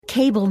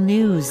Cable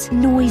news,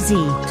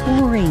 noisy,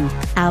 boring,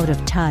 out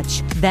of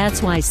touch.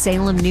 That's why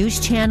Salem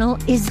News Channel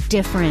is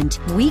different.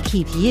 We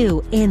keep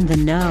you in the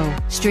know.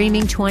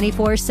 Streaming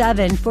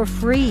 24/7 for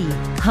free.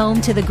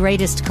 Home to the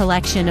greatest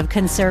collection of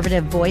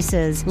conservative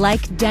voices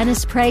like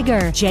Dennis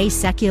Prager, Jay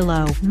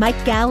Sekulow,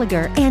 Mike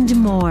Gallagher, and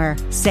more.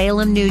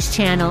 Salem News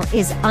Channel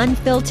is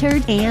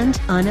unfiltered and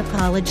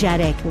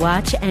unapologetic.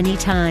 Watch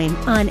anytime,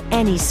 on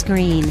any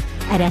screen,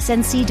 at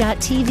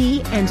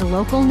snc.tv and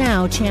Local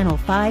Now Channel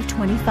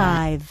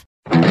 525.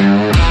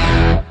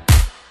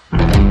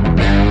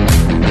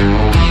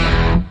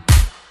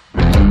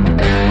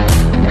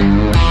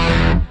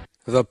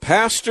 The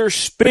Pastor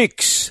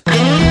Speaks.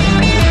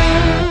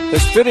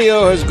 This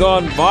video has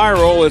gone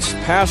viral. It's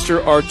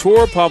Pastor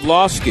Artur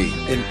Pawlowski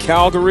in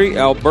Calgary,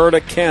 Alberta,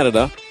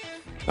 Canada.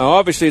 Now,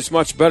 obviously, it's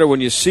much better when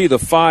you see the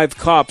 5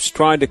 cops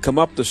trying to come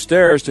up the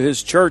stairs to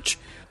his church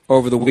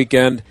over the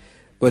weekend,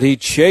 but he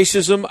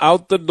chases them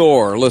out the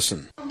door.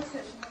 Listen.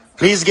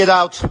 Please get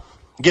out.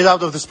 Get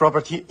out of this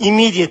property.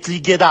 Immediately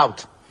get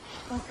out.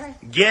 Okay.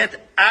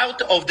 Get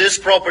out of this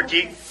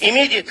property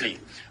immediately.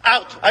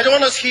 Out. I don't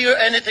want to hear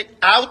anything.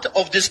 Out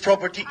of this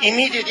property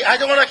immediately. I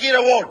don't want to hear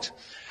a word.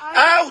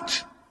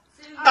 Out.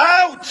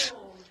 Out.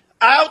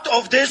 Out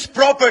of this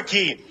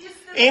property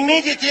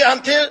immediately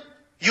until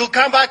you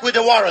come back with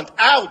a warrant.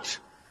 Out.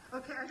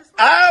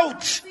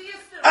 Out.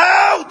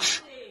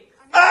 Out.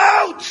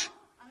 Out.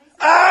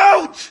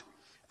 Out.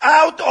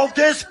 Out of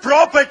this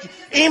property.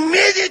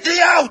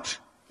 Immediately out.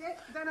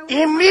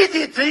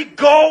 Immediately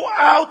go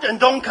out and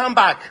don't come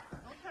back.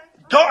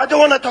 I don't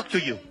want to talk to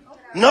you.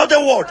 Not a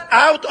word.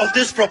 Out of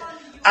this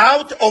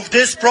out of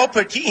this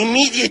property.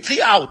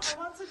 Immediately out.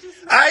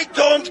 I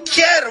don't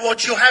care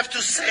what you have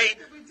to say.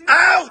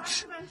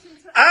 Out.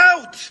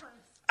 Out.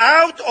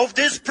 Out of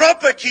this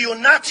property, you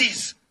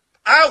Nazis.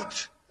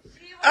 Out.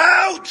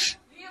 Out.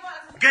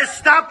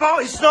 Gestapo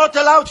is not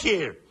allowed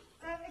here.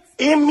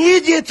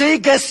 Immediately,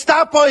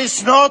 Gestapo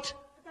is not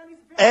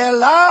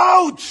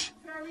allowed.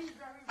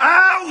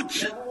 Out.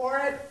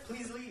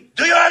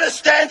 Do you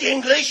understand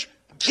English?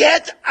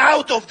 Get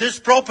out of this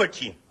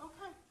property.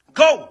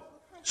 Go.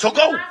 So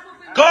go.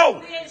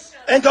 Go.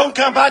 And don't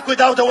come back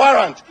without a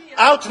warrant.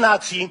 Out,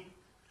 Nazi.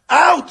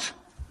 Out.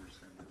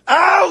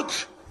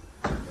 Out.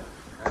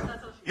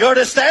 You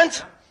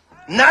understand?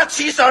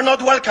 Nazis are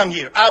not welcome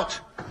here. Out.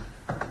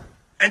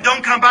 And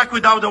don't come back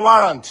without a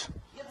warrant.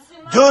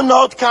 Do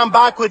not come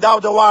back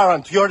without a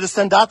warrant. You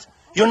understand that?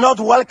 You're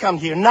not welcome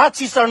here.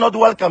 Nazis are not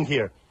welcome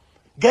here.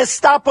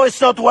 Gestapo is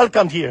not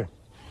welcome here.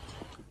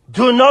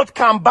 Do not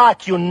come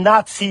back, you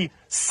Nazi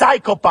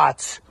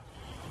psychopaths.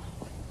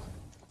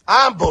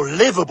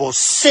 Unbelievable,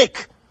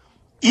 sick,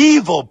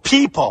 evil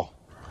people.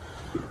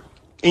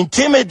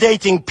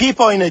 Intimidating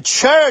people in a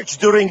church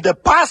during the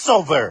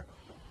Passover.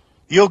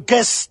 You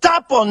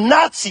Gestapo,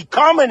 Nazi,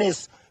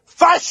 communists,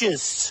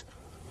 fascists.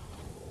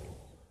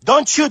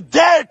 Don't you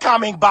dare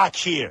coming back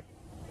here.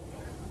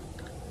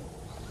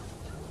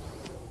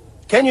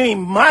 Can you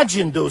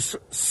imagine those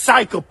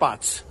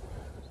psychopaths?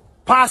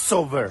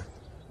 Passover,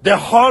 the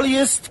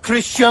holiest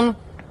Christian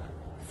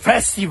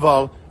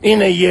festival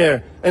in a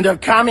year, and they're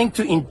coming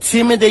to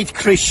intimidate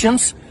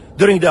Christians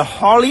during the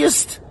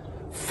holiest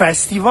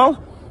festival?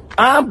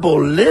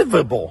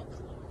 Unbelievable.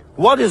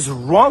 What is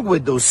wrong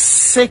with those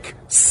sick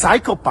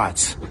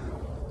psychopaths?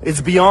 It's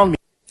beyond me.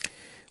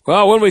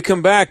 Well, when we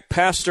come back,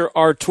 Pastor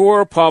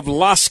Artur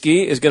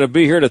Pawlowski is going to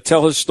be here to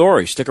tell his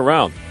story. Stick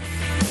around.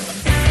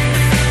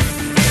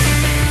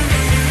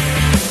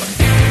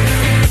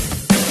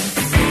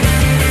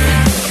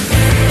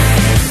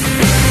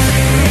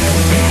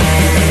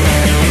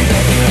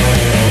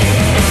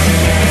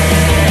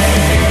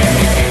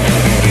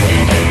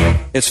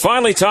 It's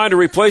finally time to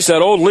replace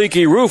that old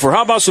leaky roof, or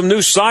how about some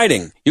new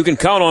siding? You can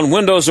count on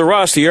Windows R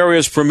Us, the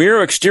area's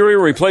premier exterior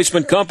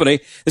replacement company.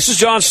 This is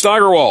John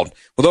Steigerwald.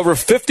 With over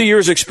 50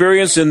 years'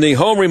 experience in the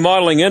home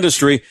remodeling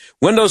industry,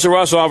 Windows R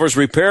Us offers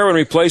repair and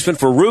replacement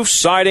for roofs,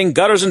 siding,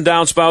 gutters and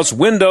downspouts,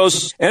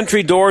 windows,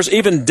 entry doors,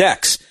 even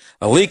decks.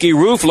 A leaky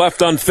roof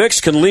left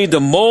unfixed can lead to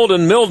mold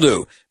and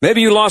mildew.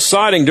 Maybe you lost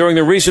siding during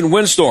the recent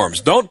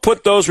windstorms. Don't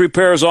put those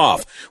repairs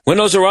off.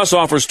 Windows R Us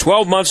offers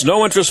 12 months,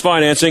 no interest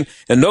financing,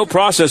 and no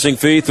processing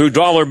fee through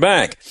Dollar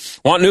Bank.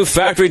 Want new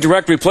factory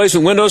direct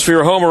replacement windows for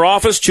your home or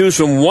office? Choose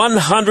from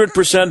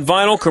 100%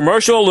 vinyl,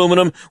 commercial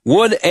aluminum,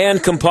 wood,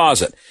 and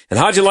composite. And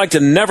how'd you like to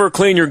never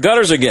clean your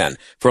gutters again?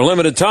 For a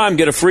limited time,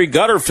 get a free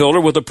gutter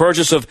filter with the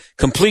purchase of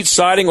complete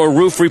siding or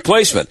roof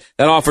replacement.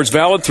 That offer's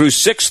valid through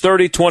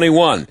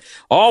 6/30/21.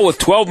 All with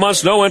 12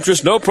 months, no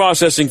interest, no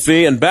processing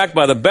fee, and backed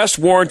by the best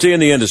warranty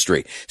in the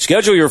industry.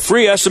 Schedule your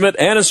free estimate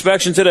and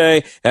inspection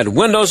today at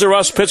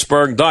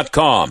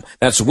WindowsRUsPittsburgh.com.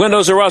 That's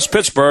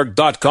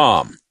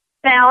WindowsRUsPittsburgh.com.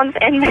 Mounds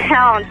and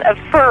mounds of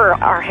fur.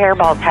 Our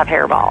hairballs have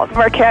hairballs.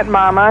 Our cat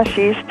Mama,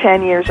 she's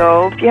 10 years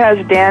old. She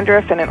has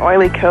dandruff and an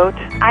oily coat.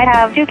 I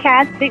have 2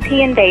 cats,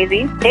 Zippy and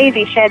Daisy.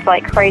 Daisy sheds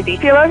like crazy.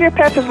 If you love your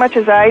pets as much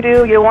as I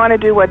do, you want to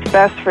do what's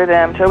best for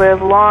them to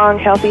live long,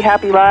 healthy,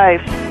 happy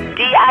lives.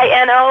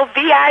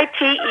 DINOVITE.com.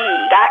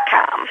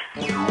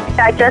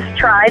 I just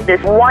tried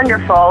this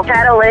wonderful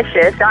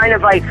Catalicious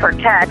Dynavite for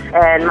cats,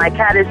 and my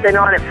cat has been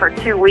on it for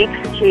 2 weeks.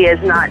 She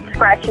is not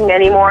scratching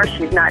anymore.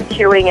 She's not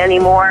chewing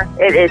anymore.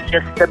 It is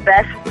just the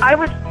best. I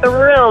was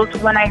thrilled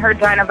when I heard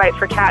Dynavite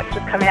for cats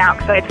was coming out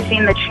because I'd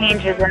seen the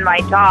changes in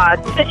my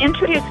dog. To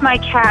introduce my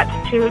cats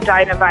to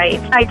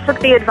Dynavite, I took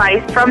the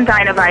advice from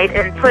Dynavite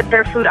and put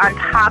their food on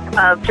top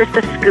of just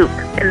a scoop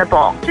in the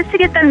bowl, just to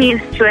get them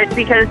used to it,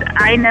 because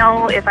I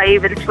know if I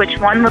even switch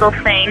one little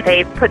thing,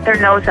 they put their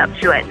nose up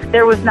to it.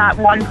 There was not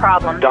one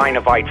problem.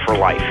 Dynavite for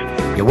life.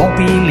 You won't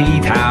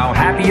believe how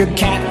happy your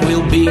cat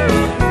will be.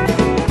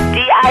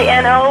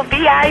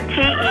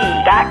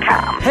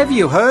 DINOVITE.com. Have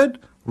you heard?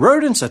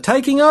 Rodents are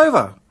taking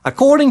over.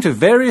 According to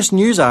various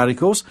news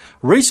articles,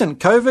 recent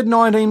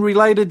COVID-19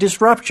 related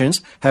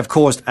disruptions have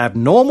caused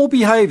abnormal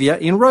behaviour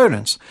in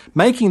rodents,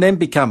 making them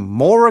become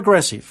more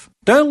aggressive.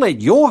 Don't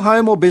let your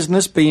home or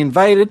business be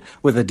invaded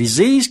with a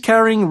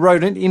disease-carrying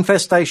rodent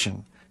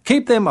infestation.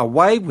 Keep them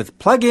away with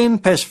Plug-in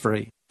Pest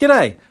Free.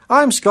 G'day,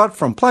 I'm Scott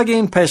from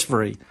Plug-in Pest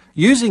Free.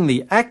 Using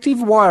the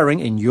active wiring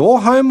in your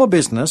home or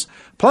business,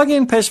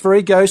 Plug-in Pest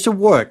Free goes to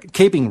work,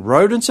 keeping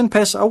rodents and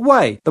pests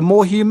away the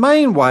more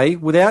humane way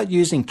without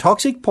using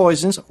toxic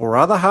poisons or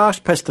other harsh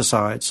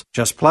pesticides.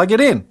 Just plug it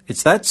in.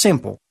 It's that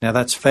simple. Now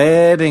that's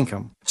fair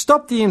dinkum.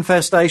 Stop the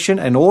infestation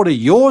and order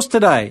yours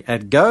today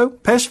at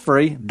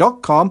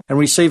gopestfree.com and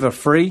receive a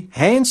free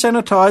hand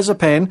sanitizer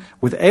pen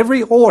with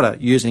every order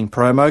using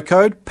promo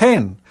code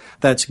PEN.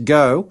 That's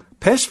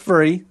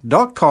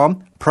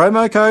gopestfree.com,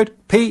 promo code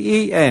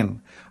PEN.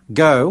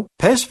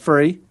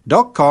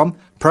 GoPestFree.com,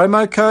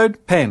 promo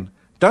code PEN.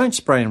 Don't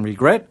spray and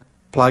regret.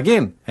 Plug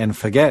in and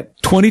forget.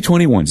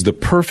 2021 is the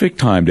perfect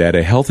time to add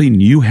a healthy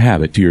new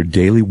habit to your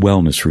daily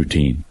wellness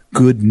routine.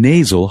 Good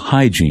nasal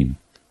hygiene.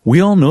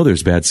 We all know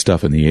there's bad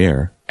stuff in the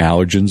air,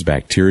 allergens,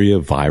 bacteria,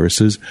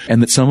 viruses,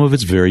 and that some of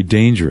it's very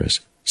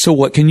dangerous. So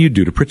what can you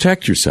do to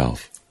protect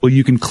yourself? Well,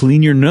 you can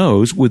clean your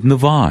nose with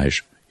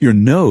Navage. Your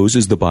nose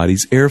is the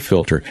body's air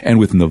filter, and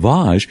with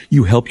Navage,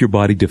 you help your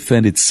body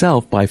defend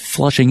itself by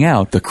flushing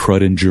out the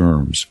crud and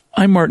germs.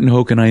 I'm Martin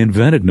Hoke, and I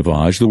invented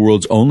Navage, the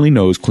world's only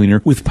nose cleaner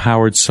with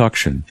powered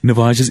suction.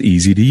 Navage is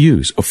easy to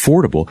use,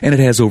 affordable, and it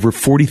has over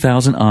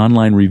 40,000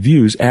 online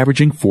reviews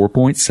averaging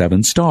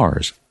 4.7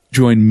 stars.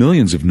 Join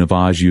millions of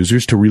Navage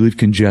users to relieve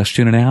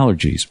congestion and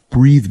allergies,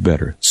 breathe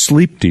better,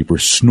 sleep deeper,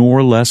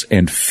 snore less,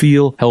 and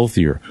feel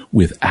healthier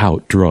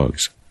without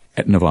drugs.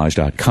 At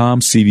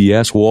Navage.com,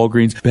 CVS,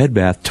 Walgreens, Bed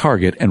Bath,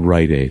 Target, and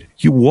Rite Aid.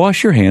 You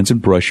wash your hands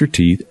and brush your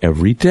teeth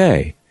every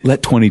day.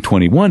 Let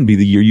 2021 be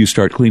the year you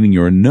start cleaning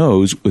your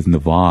nose with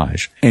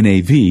Navage.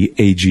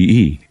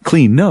 Navage.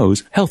 Clean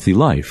nose, healthy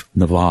life.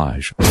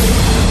 Navage.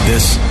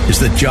 This is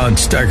the John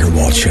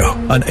Steigerwald Show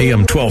on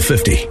AM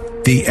 1250.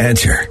 The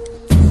Answer.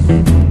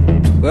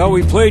 Well,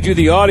 we played you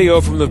the audio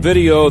from the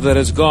video that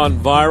has gone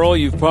viral.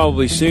 You've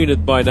probably seen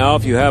it by now.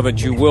 If you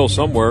haven't, you will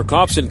somewhere.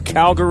 Cops in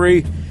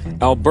Calgary,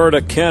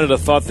 Alberta, Canada,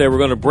 thought they were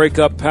going to break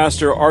up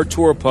Pastor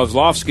Artur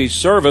Pawlowski's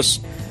service.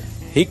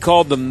 He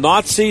called them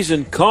Nazis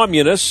and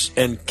communists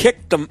and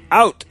kicked them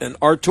out. And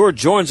Artur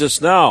joins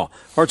us now.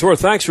 Artur,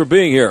 thanks for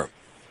being here.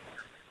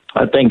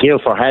 Thank you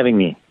for having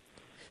me.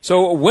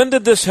 So when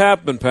did this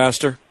happen,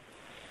 Pastor?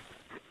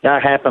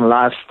 That happened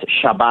last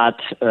Shabbat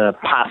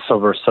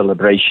Passover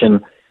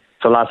celebration,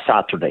 so last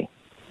Saturday.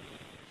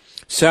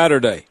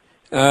 Saturday.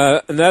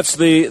 And that's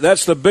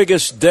the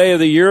biggest day of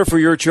the year for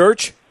your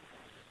church?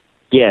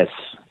 Yes,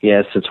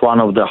 it's one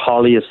of the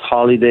holiest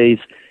holidays.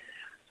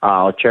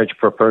 Our church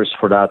prepares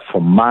for that for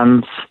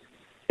months.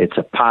 It's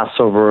a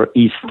Passover,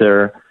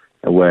 Easter,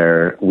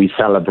 where we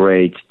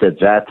celebrate the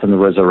death and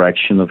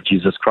resurrection of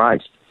Jesus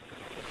Christ.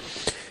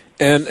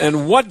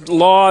 And what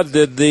law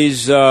did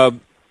these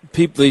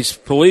people, these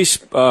police,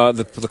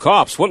 the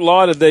cops, what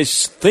law did they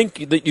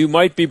think that you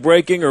might be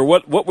breaking, or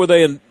what were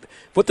they?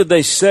 What did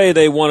they say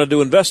they wanted to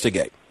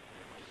investigate?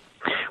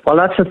 Well,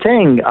 that's the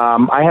thing.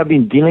 I have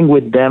been dealing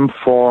with them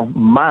for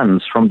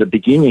months from the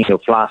beginning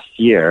of last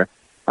year,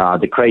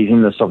 the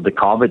craziness of the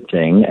COVID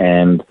thing.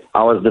 And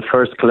I was the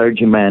first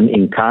clergyman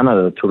in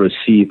Canada to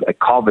receive a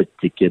COVID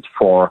ticket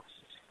for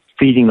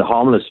feeding the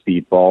homeless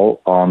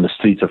people on the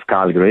streets of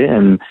Calgary.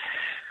 And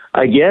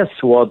I guess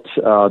what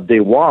they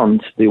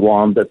want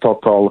a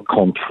total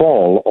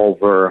control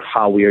over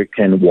how we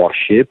can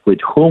worship, with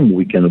whom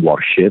we can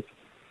worship.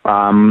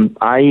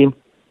 I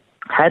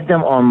had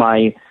them on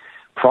my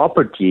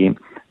property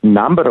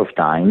number of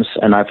times,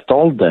 and I've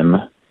told them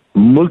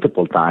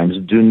multiple times,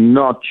 do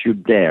not you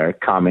dare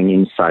coming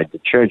inside the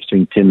church to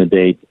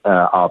intimidate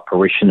our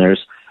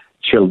parishioners,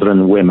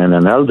 children, women,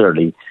 and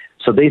elderly.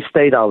 So they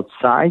stayed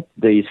outside.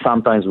 They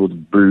sometimes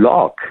would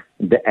block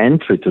the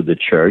entry to the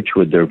church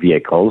with their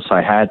vehicles.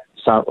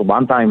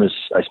 One time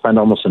I spent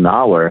almost an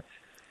hour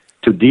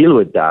to deal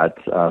with that.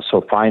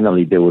 So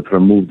finally they would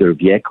remove their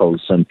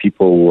vehicles and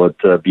people would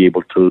be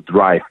able to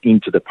drive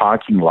into the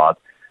parking lot.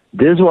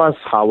 This was,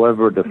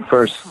 however, the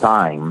first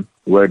time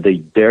where they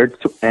dared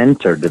to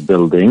enter the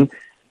building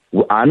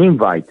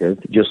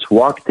uninvited, just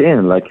walked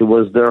in like it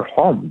was their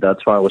home.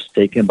 That's why I was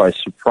taken by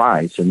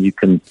surprise, and you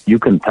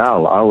can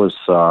tell I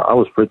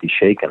was pretty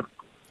shaken.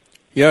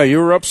 Yeah, you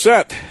were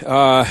upset,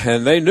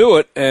 and they knew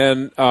it,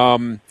 and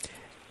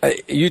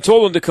you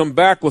told them to come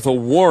back with a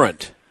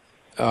warrant.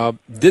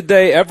 Did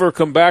they ever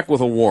come back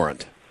with a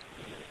warrant?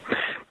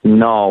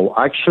 No,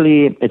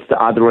 actually, it's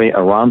the other way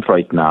around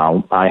right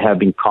now. I have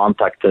been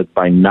contacted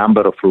by a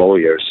number of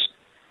lawyers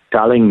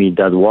telling me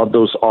that what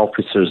those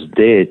officers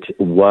did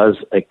was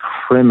a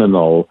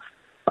criminal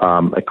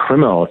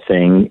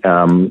thing.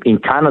 In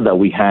Canada,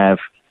 we have,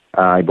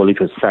 I believe,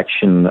 it's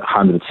Section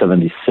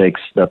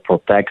 176 that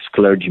protects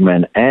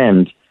clergymen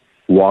and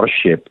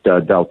worship.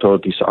 That the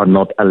authorities are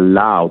not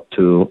allowed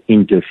to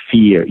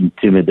interfere,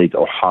 intimidate,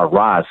 or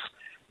harass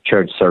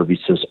church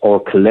services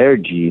or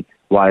clergy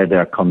while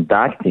they're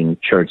conducting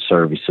church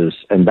services,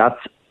 and that's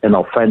an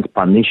offense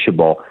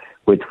punishable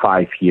with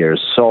 5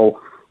 years. So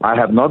I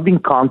have not been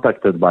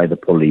contacted by the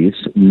police,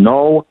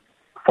 no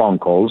phone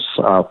calls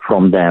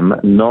from them,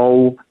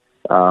 no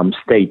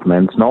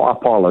statements, no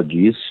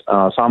apologies.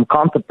 So I'm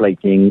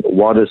contemplating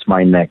what is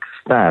my next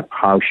step.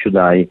 How should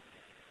I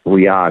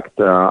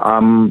react?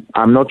 I'm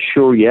not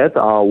sure yet.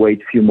 I'll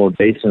wait a few more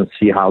days and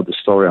see how the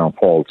story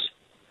unfolds.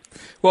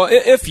 Well,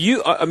 if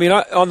you,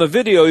 on the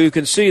video, you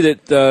can see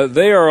that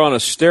they are on a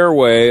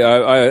stairway,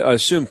 I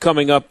assume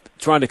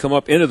trying to come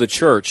up into the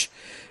church,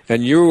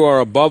 and you are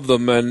above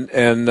them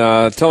and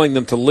telling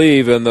them to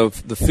leave, and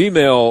the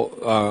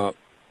female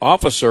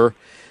officer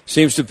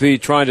seems to be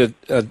trying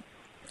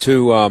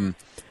to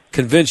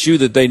convince you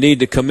that they need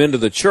to come into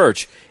the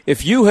church.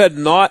 If you had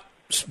not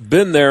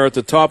been there at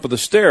the top of the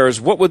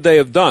stairs, what would they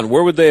have done?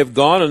 Where would they have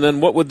gone, and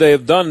then what would they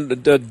have done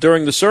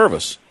during the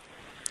service?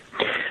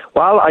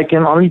 Well, I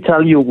can only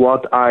tell you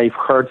what I've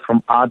heard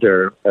from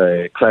other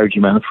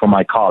clergymen, from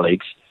my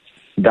colleagues,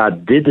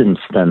 that didn't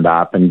stand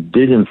up and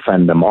didn't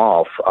fend them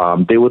off.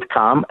 They would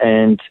come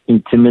and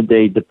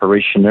intimidate the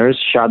parishioners,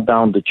 shut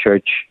down the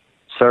church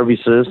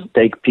services,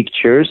 take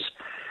pictures,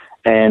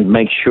 and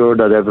make sure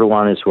that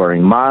everyone is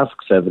wearing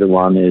masks,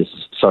 everyone is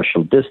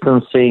social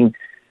distancing.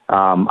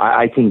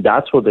 I think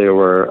that's what they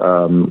were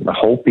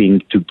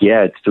hoping to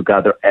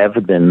gather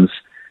evidence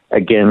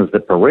against the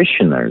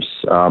parishioners,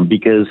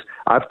 because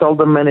I've told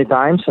them many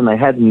times, and I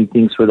had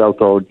meetings with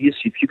authorities,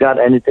 if you got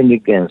anything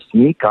against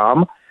me,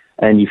 come,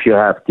 and if you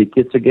have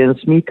tickets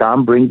against me,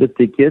 come, bring the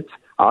tickets,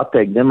 I'll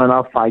take them and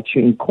I'll fight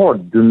you in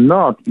court. Do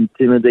not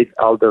intimidate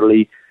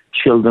elderly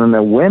children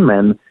and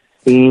women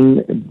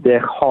in the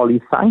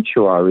holy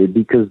sanctuary,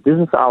 because this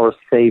is our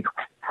safe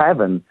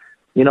haven.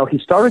 You know,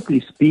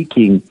 historically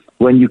speaking,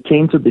 when you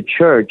came to the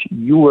church,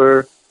 you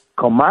were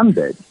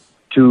commanded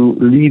to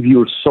leave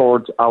your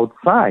swords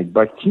outside.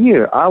 But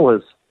here, I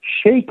was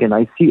shaken.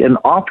 I see an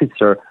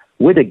officer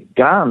with a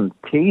gun,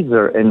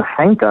 taser, and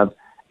handcuffs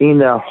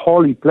in a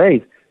holy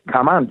place.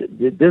 Come on,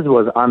 this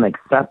was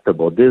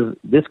unacceptable.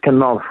 This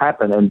cannot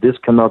happen, and this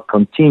cannot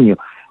continue.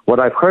 What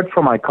I've heard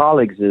from my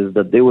colleagues is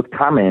that they would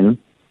come in,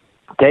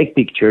 take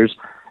pictures,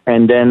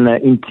 and then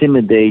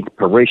intimidate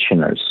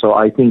parishioners. So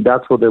I think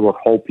that's what they were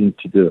hoping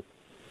to do.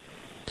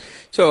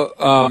 So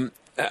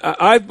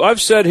I've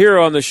said here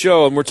on the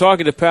show, and we're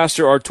talking to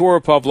Pastor Artur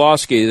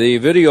Pawlowski, the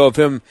video of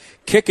him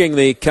kicking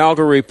the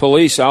Calgary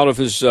police out of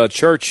his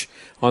church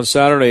on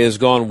Saturday has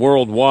gone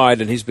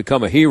worldwide, and he's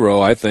become a hero,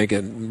 I think,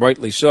 and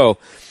rightly so.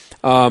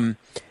 I've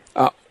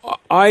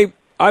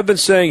been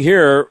saying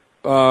here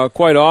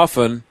quite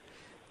often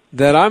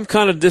that I'm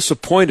kind of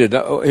disappointed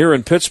here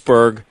in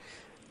Pittsburgh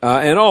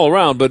and all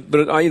around, but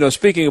you know,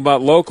 speaking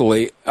about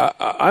locally,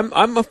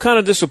 I'm kind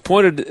of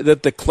disappointed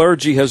that the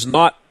clergy has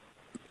not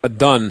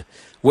done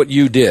what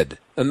you did,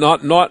 and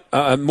not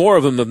more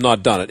of them have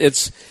not done it.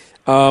 It's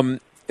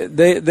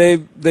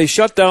they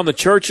shut down the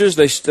churches,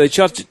 they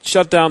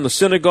shut down the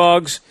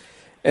synagogues,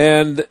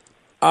 and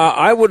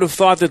I would have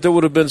thought that there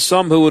would have been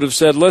some who would have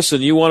said,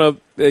 "Listen, you want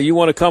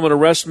to come and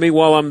arrest me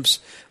while I'm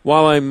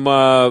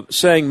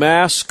saying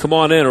mass? Come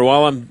on in, or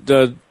while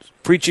I'm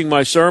preaching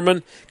my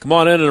sermon, come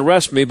on in and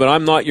arrest me. But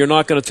I'm not. You're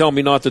not going to tell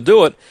me not to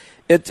do it."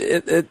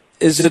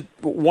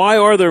 Why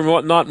are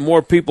there not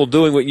more people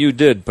doing what you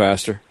did,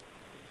 Pastor?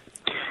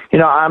 You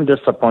know, I'm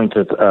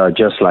disappointed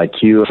just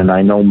like you, and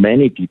I know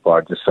many people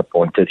are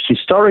disappointed.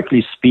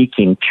 Historically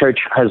speaking, church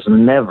has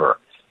never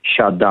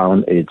shut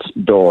down its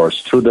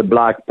doors through the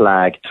Black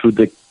Plague, through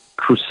the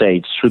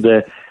Crusades, through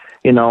the,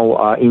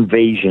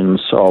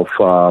 invasions of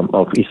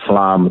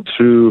Islam,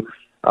 through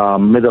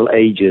Middle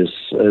Ages,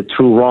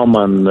 through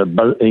Roman,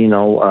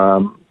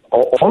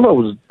 all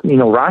those,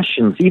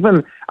 Russians.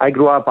 Even I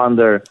grew up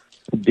under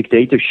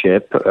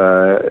dictatorship,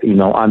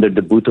 under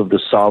the boot of the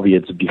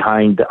Soviets,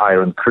 behind the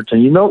Iron Curtain.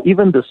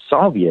 Even the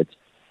Soviets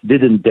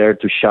didn't dare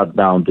to shut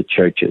down the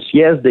churches.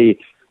 Yes, they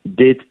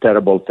did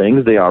terrible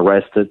things. They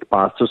arrested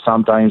pastors.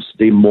 Sometimes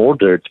they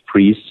murdered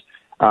priests,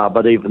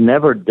 but they've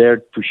never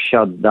dared to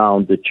shut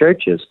down the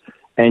churches.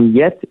 And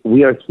yet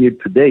we are here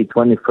today,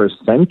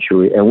 21st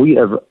century, and we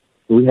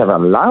have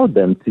allowed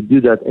them to do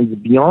that. And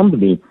it's beyond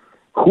me.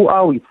 Who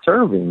are we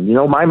serving?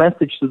 My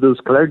message to those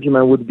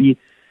clergymen would be,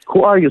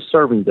 Who are you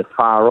serving, the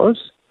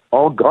pharaohs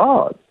or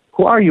God?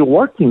 Who are you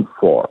working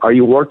for? Are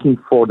you working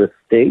for the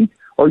state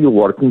or are you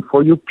working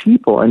for your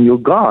people and your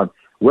God?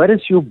 Where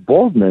is your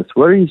boldness?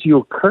 Where is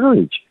your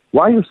courage?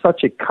 Why are you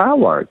such a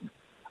coward?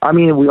 I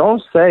mean, we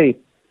all say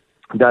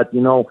that,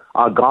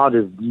 our God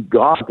is the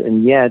God,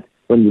 and yet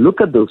when you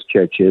look at those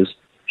churches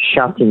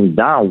shutting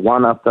down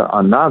one after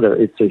another,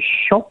 it's a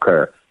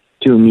shocker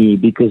to me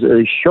because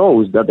it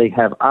shows that they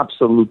have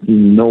absolutely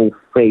no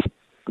faith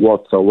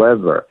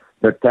whatsoever.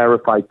 They're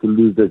terrified to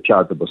lose their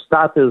charitable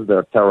status.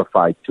 They're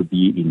terrified to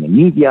be in the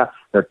media.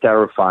 They're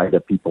terrified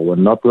that people will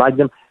not like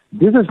them.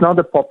 This is not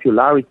a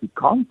popularity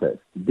contest.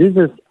 This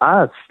is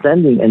us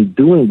standing and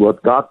doing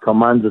what God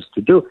commands us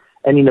to do.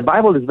 And in the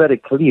Bible, it's very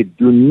clear,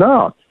 do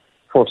not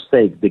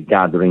forsake the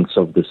gatherings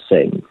of the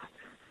saints.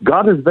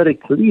 God is very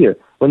clear.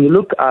 When you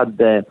look at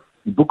the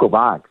book of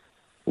Acts,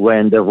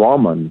 when the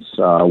Romans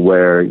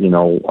were,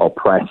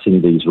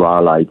 oppressing the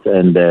Israelites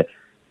and the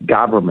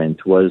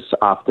government was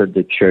after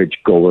the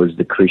churchgoers,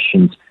 the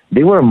Christians,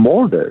 they were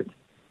murdered.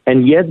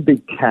 And yet they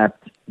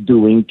kept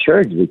doing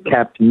church. They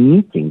kept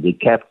meeting. They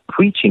kept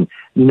preaching.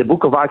 In the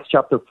book of Acts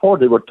chapter 4,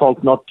 they were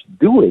told not to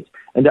do it.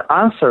 And the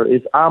answer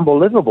is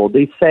unbelievable.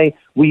 They say,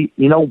 you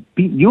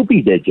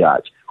be the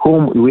judge,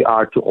 whom we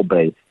are to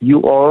obey, you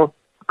or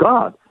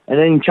God. And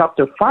then in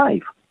chapter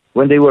 5,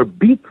 when they were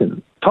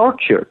beaten,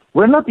 tortured,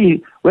 we're not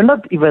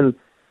even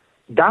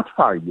that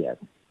far yet.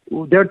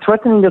 They're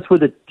threatening us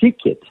with a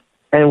ticket.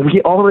 And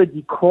we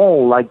already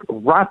crawl like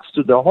rats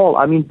to the hole.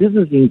 I mean, this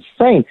is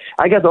insane.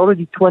 I got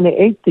already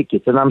 28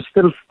 tickets, and I'm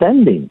still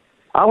standing.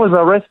 I was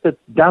arrested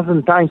a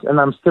dozen times, and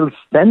I'm still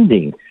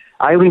standing.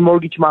 I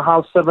remortgaged my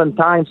house 7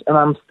 times, and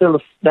I'm still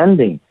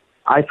standing.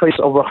 I face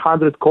over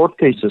 100 court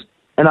cases,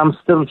 and I'm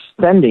still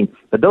standing.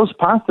 But those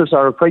pastors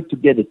are afraid to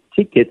get a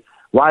ticket,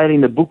 while in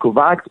the book of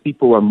Acts,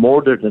 people were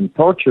murdered and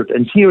tortured.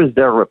 And here is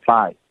their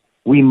reply.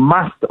 We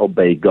must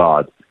obey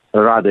God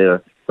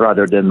rather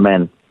than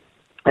men.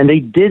 And they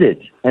did it,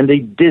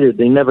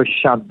 They never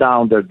shut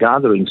down their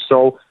gatherings.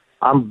 So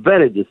I'm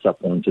very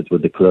disappointed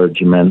with the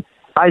clergymen.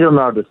 I don't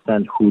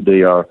understand who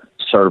they are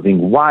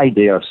serving, why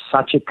they are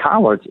such a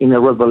coward. In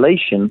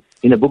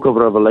the book of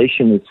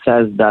Revelation, it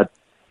says that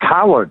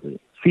cowardly,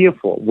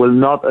 fearful, will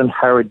not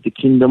inherit the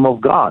kingdom of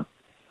God.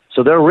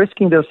 So they're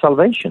risking their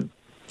salvation.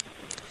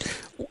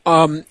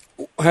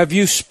 Have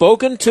you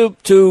spoken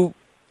to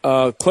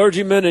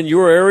clergymen in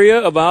your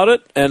area about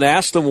it and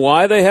asked them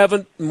why they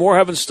haven't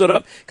stood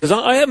up? Because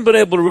I haven't been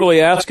able to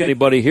really ask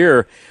anybody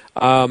here.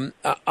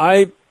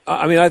 I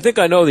think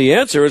I know the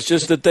answer. It's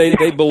just that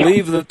they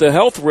believe that the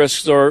health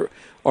risks are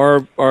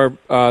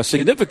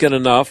significant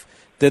enough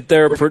that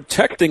they're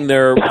protecting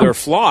their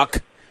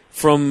flock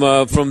from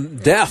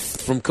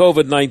death from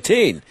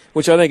COVID-19,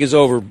 which I think is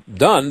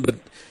overdone.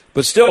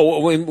 But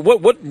still,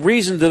 what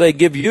reason do they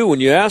give you when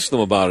you ask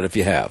them about it, if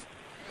you have?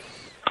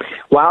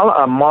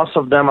 Well, most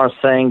of them are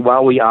saying,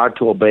 we are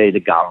to obey the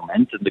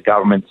government. And the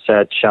government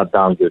said, shut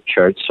down your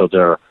church. So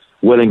they're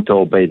willing to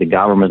obey the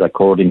government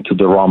according to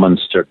the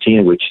Romans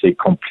 13, which they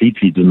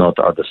completely do not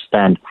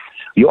understand.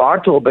 You are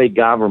to obey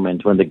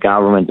government when the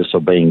government is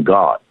obeying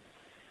God.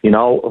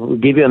 I'll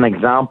give you an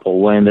example.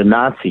 When the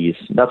Nazis,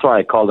 that's why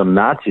I call them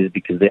Nazis,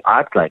 because they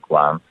act like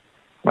one.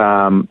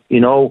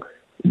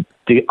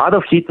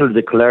 Adolf Hitler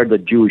declared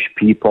that Jewish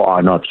people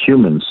are not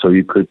humans, so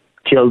you could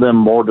kill them,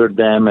 murder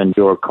them, and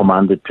you're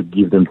commanded to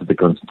give them to the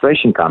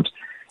concentration camps.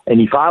 And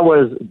if I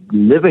was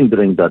living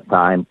during that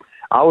time,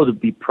 I would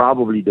be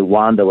probably the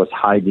one that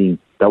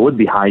would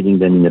be hiding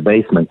them in the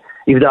basement.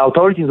 If the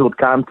authorities would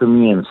come to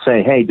me and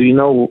say, hey, do you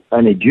know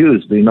any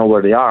Jews? Do you know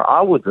where they are?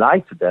 I would lie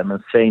to them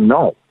and say,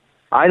 no,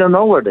 I don't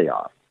know where they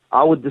are.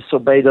 I would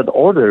disobey that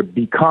order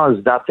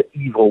because that's an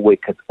evil,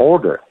 wicked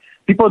order.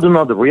 People do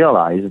not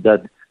realize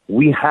that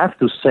we have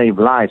to save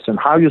lives. And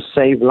how you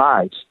save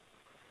lives?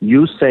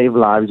 You save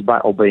lives by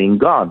obeying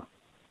God.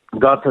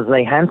 God says,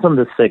 lay hands on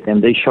the sick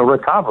and they shall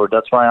recover.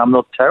 That's why I'm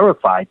not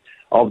terrified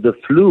of the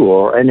flu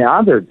or any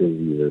other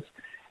diseases.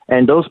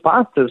 And those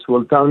pastors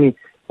will tell me,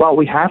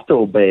 we have to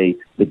obey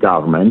the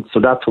government. So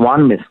that's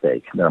one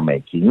mistake they're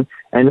making.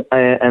 And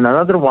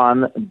another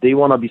one, they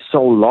want to be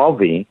so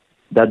loving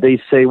that they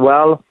say,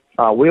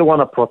 we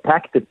want to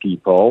protect the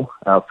people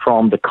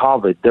from the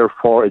COVID.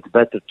 Therefore, it's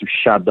better to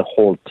shut the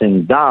whole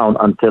thing down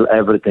until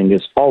everything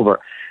is over.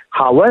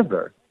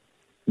 However,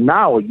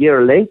 now, a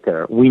year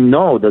later, we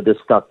know that the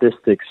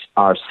statistics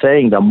are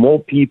saying that more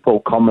people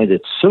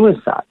committed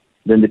suicide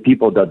than the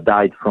people that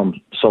died from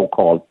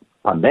so-called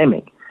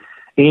pandemic.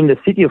 In the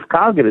city of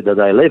Calgary that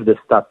I live, the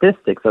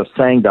statistics are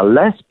saying that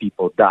less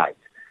people died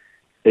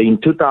in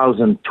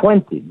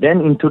 2020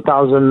 than in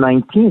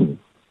 2019,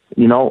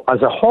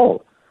 as a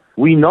whole.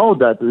 We know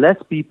that less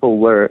people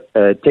were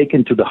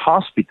taken to the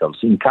hospitals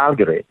in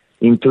Calgary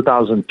in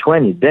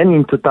 2020 than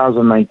in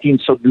 2019.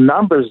 So the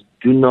numbers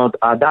do not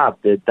add up.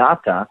 The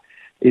data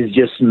is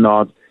just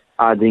not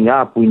adding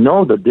up. We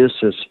know that this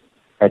is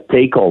a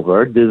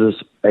takeover. This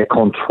is a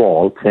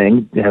control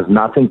thing. It has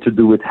nothing to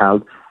do with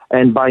health.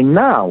 And by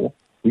now,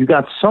 you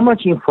got so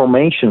much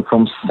information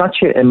from such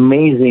an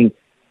amazing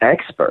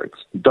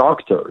experts,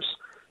 doctors,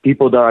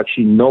 people that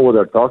actually know what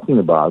they're talking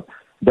about,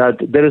 that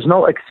there is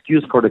no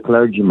excuse for the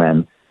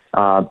clergyman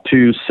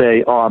to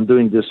say, oh, I'm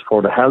doing this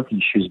for the health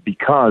issues,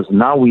 because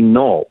now we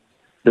know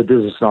that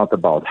this is not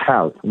about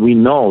health. We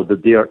know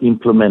that they are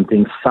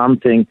implementing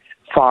something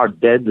far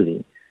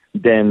deadly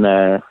than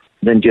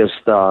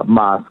just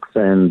masks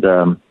and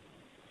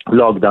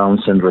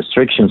lockdowns and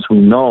restrictions. We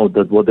know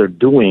that what they're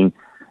doing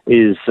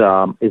is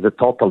a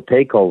total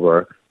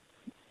takeover,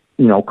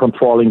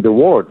 controlling the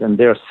world. And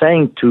they're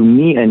saying to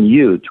me and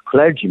you, to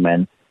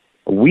clergymen,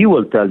 we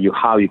will tell you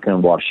how you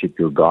can worship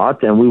your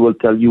God, and we will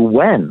tell you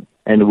when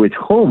and with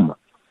whom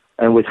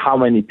and with how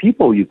many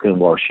people you can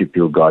worship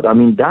your God. I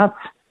mean, that's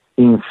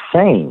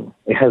insane.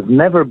 It has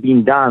never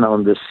been done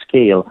on this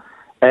scale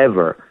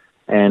ever.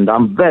 And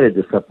I'm very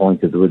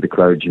disappointed with the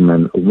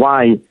clergymen.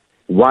 Why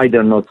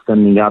they're not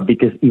standing up?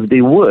 Because if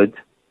they would,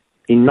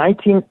 in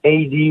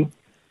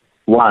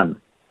 1981,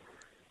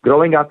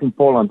 growing up in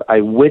Poland, I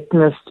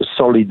witnessed the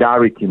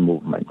solidarity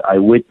movement. I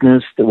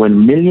witnessed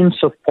when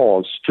millions of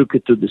Poles took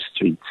it to the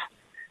streets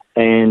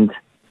and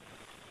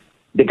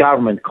the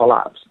government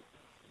collapsed.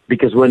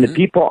 Because when the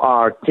people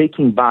are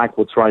taking back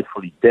what's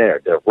rightfully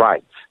their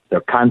rights, their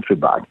country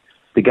back,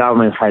 the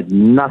government had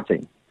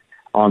nothing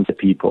on the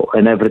people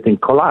and everything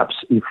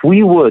collapsed. If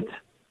we would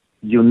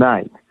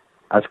unite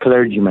as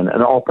clergymen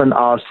and open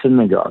our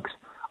synagogues,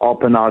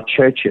 open our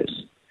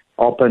churches,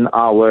 open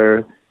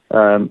our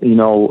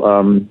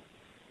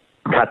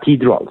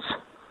cathedrals,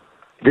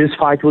 this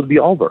fight would be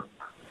over.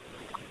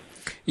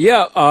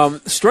 Yeah,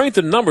 strength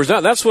in numbers.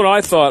 That's what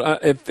I thought.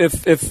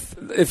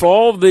 If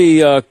all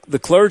the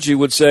clergy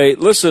would say,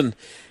 listen,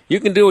 you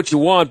can do what you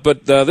want,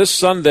 but this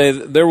Sunday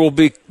there will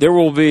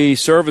be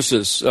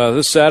services.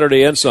 This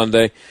Saturday and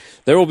Sunday,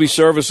 there will be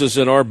services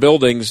in our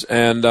buildings,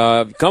 and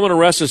come and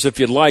arrest us if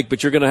you'd like.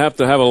 But you're going to have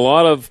a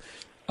lot of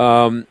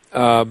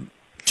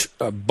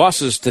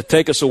buses to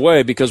take us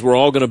away because we're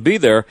all going to be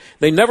there.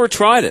 They never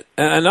tried it,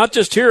 and not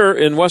just here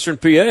in Western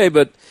PA,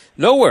 but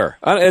nowhere.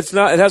 It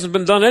hasn't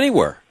been done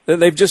anywhere.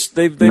 They've just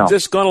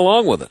gone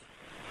along with it.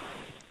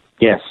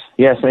 Yes.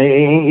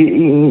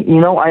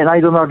 And I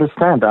don't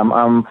understand.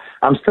 I'm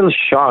still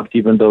shocked,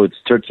 even though it's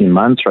 13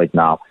 months right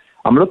now.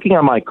 I'm looking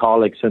at my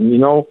colleagues,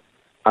 and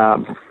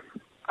I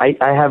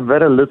have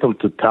very little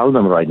to tell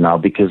them right now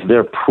because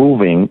they're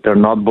proving they're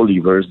not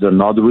believers, they're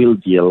not the real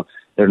deal,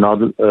 they're not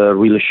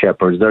real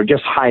shepherds. They're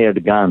just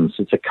hired guns.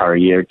 It's a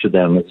career to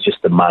them. It's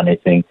just a money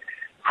thing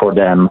for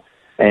them.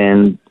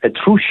 And a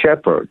true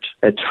shepherd,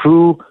 a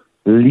true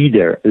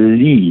leader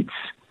leads.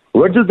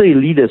 Where do they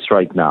lead us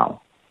right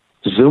now?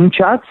 Zoom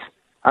chats?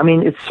 I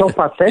mean, it's so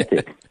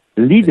pathetic.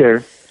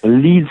 Leader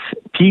leads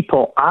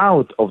people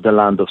out of the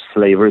land of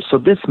slavery. So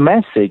this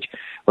message,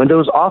 when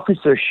those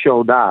officers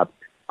showed up,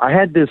 I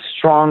had this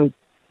strong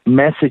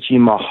message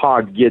in my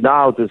heart, get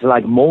out. It's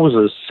like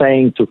Moses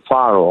saying to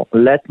Pharaoh,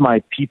 let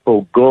my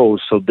people go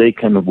so they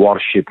can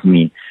worship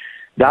me.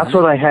 That's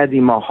what I had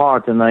in my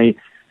heart, and I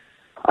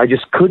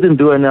just couldn't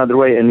do it another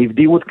way. And if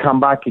they would come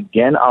back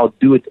again, I'll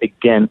do it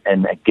again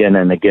and again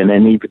and again.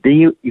 And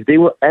if they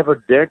will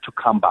ever dare to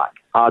come back,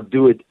 I'll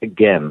do it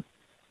again,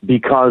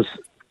 because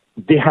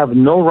they have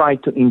no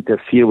right to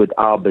interfere with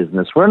our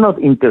business. We're not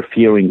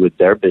interfering with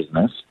their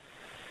business.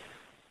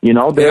 There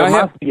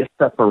must be a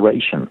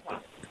separation.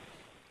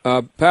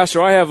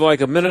 Pastor, I have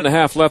like a minute and a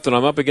half left, and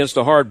I'm up against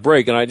a hard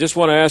break. And I just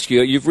want to ask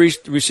you, you've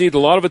received a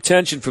lot of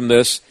attention from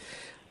this.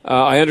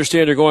 I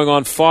understand you're going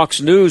on Fox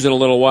News in a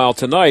little while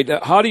tonight.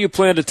 How do you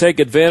plan to take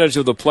advantage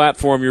of the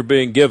platform you're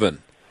being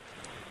given?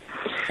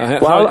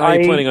 How are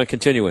you planning on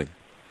continuing?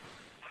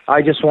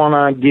 I just want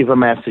to give a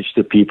message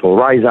to people.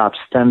 Rise up,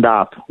 stand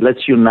up,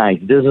 let's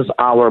unite. This is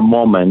our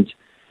moment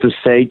to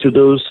say to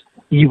those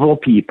evil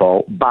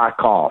people,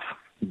 back off,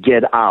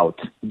 get out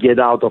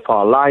of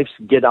our lives,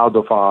 get out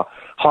of our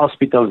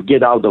hospitals,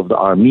 get out of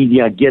our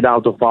media, get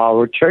out of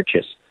our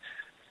churches.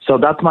 So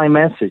that's my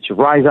message.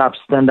 Rise up,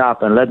 stand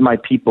up, and let my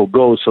people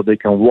go so they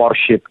can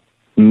worship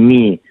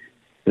me.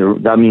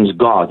 That means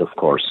God, of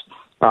course.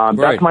 Right.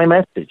 That's my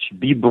message.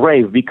 Be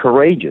brave, be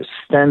courageous,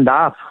 stand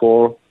up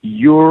for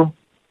your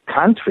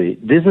country.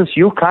 This is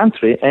your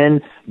country,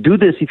 and do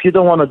this. If you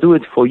don't want to do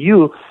it for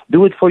you,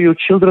 do it for your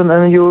children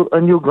and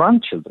your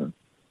grandchildren.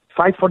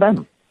 Fight for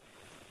them.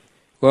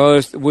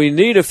 Well, we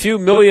need a few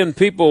million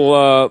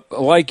people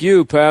like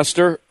you,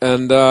 Pastor,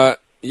 and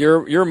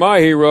you're my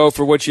hero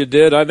for what you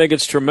did. I think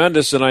it's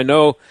tremendous, and I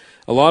know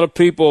a lot of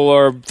people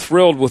are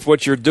thrilled with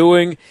what you're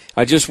doing.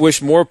 I just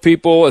wish more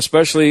people,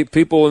 especially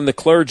people in the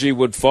clergy,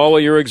 would follow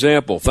your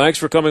example. Thanks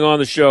for coming on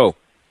the show.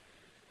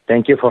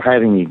 Thank you for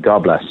having me.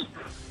 God bless.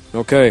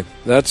 Okay,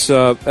 that's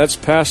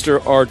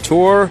Pastor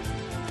Artur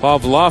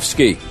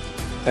Pawlowski,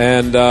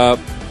 and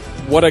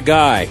what a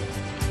guy.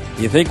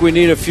 You think we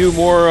need a few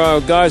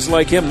more guys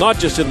like him, not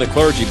just in the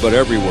clergy, but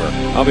everywhere.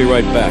 I'll be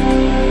right back.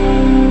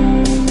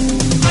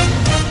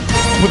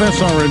 With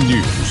SRN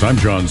News, I'm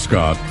John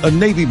Scott. A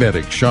Navy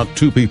medic shot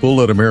 2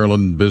 people at a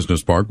Maryland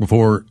business park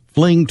before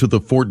fleeing to the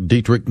Fort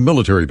Detrick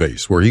military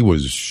base where he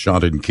was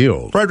shot and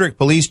killed. Frederick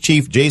Police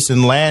Chief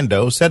Jason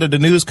Lando said at a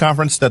news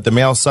conference that the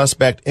male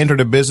suspect entered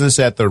a business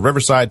at the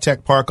Riverside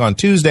Tech Park on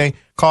Tuesday,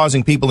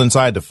 causing people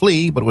inside to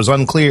flee, but it was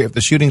unclear if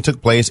the shooting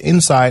took place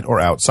inside or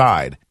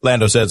outside.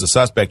 Lando says the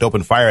suspect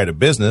opened fire at a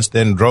business,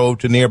 then drove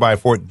to nearby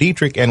Fort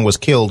Detrick and was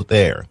killed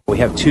there. We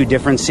have two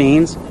different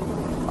scenes.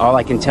 All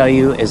I can tell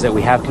you is that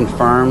we have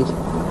confirmed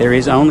there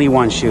is only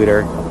one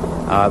shooter.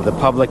 The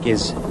public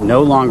is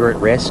no longer at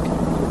risk.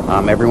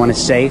 Everyone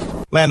is safe.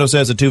 Lando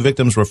says the two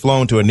victims were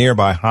flown to a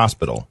nearby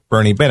hospital.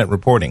 Bernie Bennett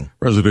reporting.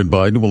 President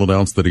Biden will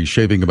announce that he's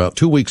shaving about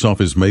 2 weeks off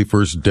his May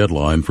 1st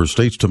deadline for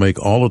states to make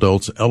all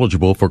adults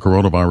eligible for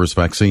coronavirus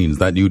vaccines.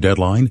 That new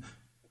deadline,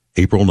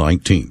 April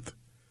 19th.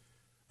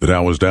 The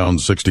Dow is down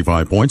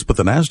 65 points, but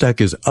the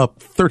NASDAQ is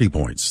up 30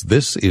 points.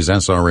 This is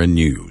SRN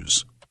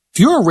News.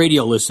 If you're a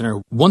radio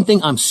listener, one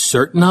thing I'm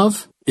certain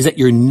of is that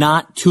you're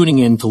not tuning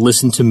in to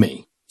listen to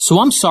me. So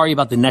I'm sorry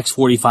about the next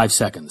 45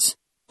 seconds.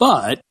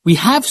 But we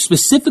have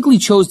specifically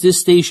chose this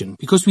station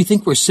because we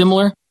think we're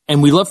similar,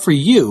 and we love for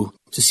you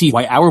to see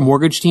why our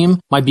mortgage team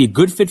might be a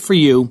good fit for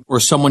you or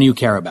someone you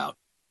care about.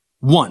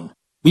 1,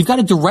 we've got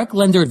a direct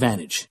lender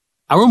advantage.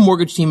 Our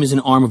mortgage team is an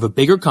arm of a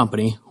bigger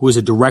company who is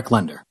a direct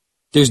lender.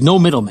 There's no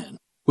middleman,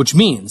 which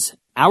means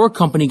our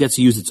company gets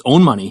to use its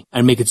own money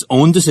and make its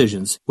own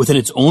decisions within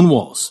its own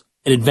walls,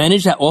 an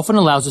advantage that often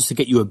allows us to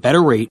get you a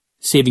better rate,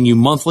 saving you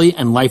monthly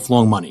and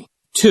lifelong money.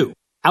 2,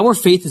 our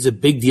faith is a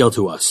big deal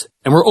to us,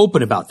 and we're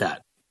open about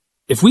that.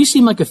 If we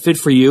seem like a fit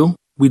for you,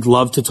 we'd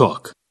love to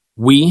talk.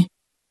 We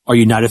are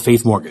United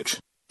Faith Mortgage.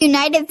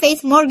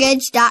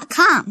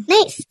 UnitedFaithMortgage.com.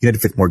 Nice.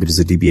 United Faith Mortgage is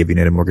a DBA of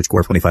United Mortgage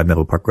Corp. 25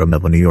 Melville Park Road,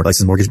 Melville, New York.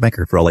 Licensed mortgage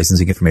banker. For all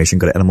licensing information,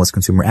 go to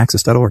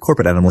NMLSConsumerAccess.org.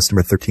 Corporate NMLS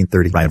number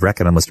 1330. Ryan Vreck,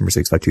 NMLS number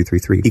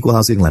 65233. Equal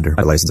housing lender.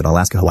 Licensed in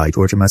Alaska, Hawaii,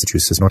 Georgia,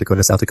 Massachusetts, North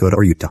Dakota, South Dakota,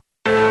 or Utah.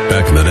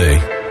 Back in the day,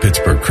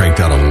 Pittsburgh cranked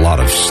out a lot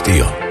of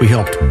steel. We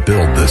helped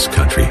build this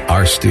country.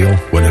 Our steel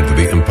went into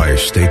the Empire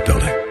State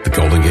Building. The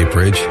Golden Gate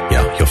Bridge,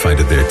 yeah, you'll find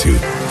it there too.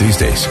 These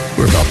days,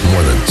 we're about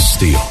more than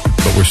steel,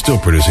 but we're still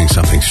producing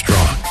something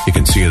strong. You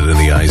can see it in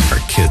the eyes of our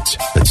kids.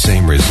 That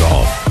same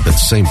resolve, that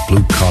same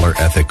blue-collar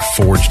ethic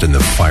forged in the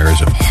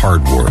fires of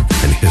hard work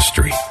and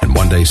history. And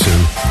one day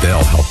soon,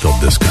 they'll help build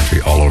this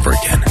country all over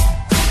again.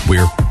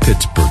 We're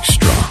Pittsburgh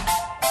strong.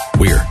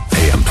 We're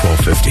AM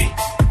 1250.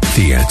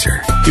 The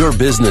Answer. Your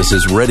business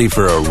is ready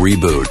for a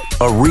reboot,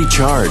 a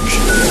recharge.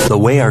 The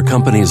way our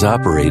companies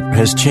operate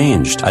has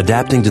changed.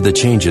 Adapting to the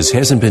changes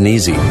hasn't been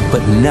easy,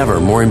 but never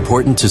more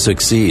important to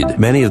succeed.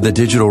 Many of the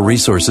digital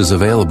resources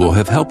available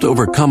have helped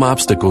overcome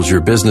obstacles your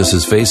business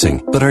is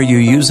facing. But are you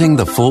using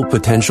the full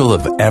potential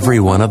of every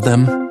one of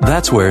them?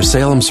 That's where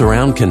Salem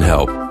Surround can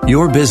help.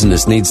 Your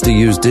business needs to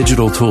use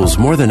digital tools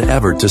more than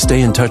ever to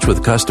stay in touch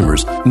with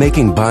customers,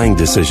 making buying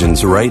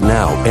decisions right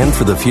now and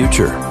for the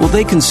future. Will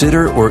they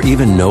consider or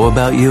even know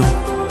about you?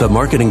 The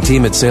marketing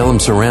team at Salem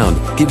Surround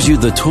gives you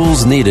the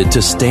tools needed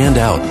to stand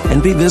out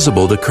and be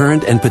visible to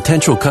current and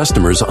potential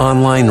customers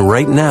online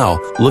right now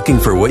looking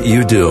for what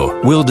you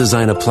do. We'll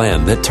design a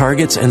plan that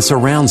targets and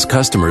surrounds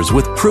customers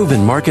with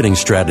proven marketing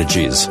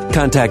strategies.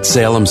 Contact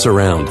Salem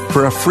Surround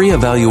for a free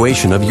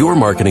evaluation of your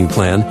marketing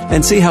plan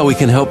and see how we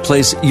can help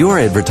place your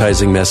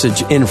advertising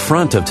message in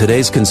front of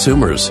today's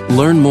consumers.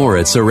 Learn more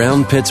at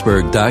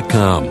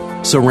surroundpittsburgh.com.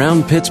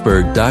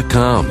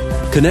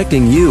 surroundpittsburgh.com.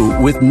 Connecting you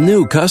with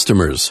new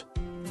customers.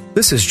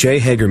 This is Jay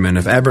Hagerman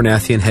of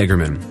Abernathy &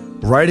 Hagerman.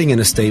 Writing an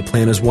estate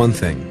plan is one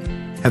thing.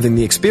 Having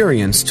the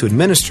experience to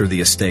administer the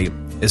estate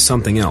is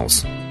something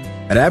else.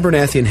 At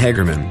Abernathy &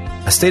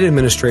 Hagerman, estate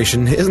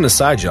administration isn't a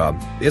side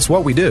job, it's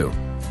what we do.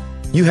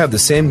 You have the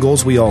same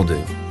goals we all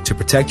do, to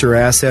protect your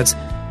assets,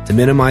 to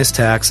minimize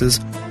taxes,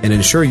 and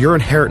ensure your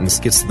inheritance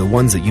gets to the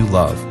ones that you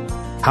love.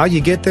 How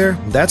you get there,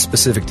 that's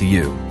specific to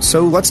you.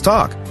 So let's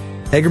talk.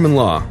 Hagerman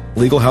Law.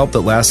 Legal help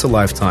that lasts a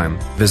lifetime.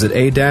 Visit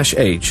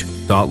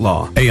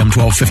a-h.law. AM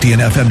 1250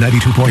 and FM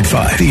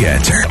 92.5. The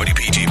Answer.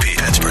 WPGP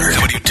Pittsburgh.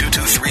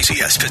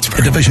 W223CS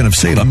Pittsburgh. A division of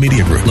Salem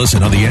Media Group.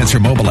 Listen on the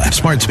Answer mobile app,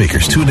 smart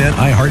speakers, TuneIn,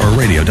 iHeart, or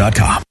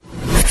radio.com.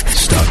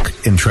 Stuck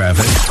in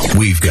traffic?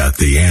 We've got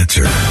the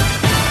answer.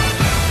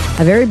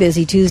 A very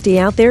busy Tuesday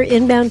out there.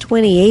 Inbound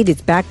 28,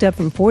 it's backed up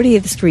from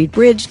 40th Street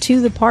Bridge to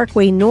the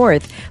Parkway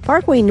North.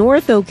 Parkway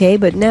North okay,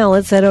 but now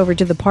let's head over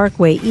to the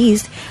Parkway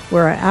East,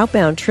 where our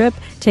outbound trip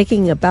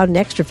taking about an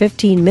extra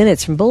 15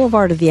 minutes from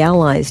Boulevard of the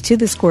Allies to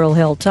the Squirrel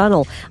Hill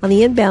Tunnel. On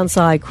the inbound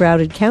side,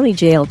 crowded County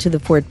Jail to the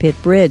Fort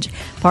Pitt Bridge.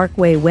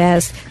 Parkway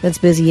West, that's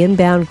busy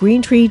inbound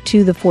Green Tree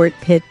to the Fort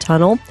Pitt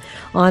Tunnel.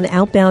 On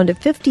outbound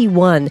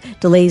 51,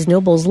 delays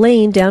Nobles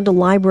Lane down to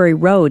Library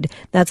Road.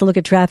 That's a look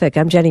at traffic.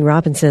 I'm Jenny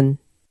Robinson.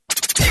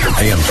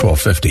 AM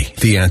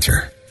 1250, The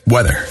Answer.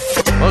 Weather.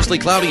 Mostly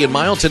cloudy and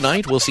mild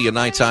tonight. We'll see a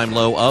nighttime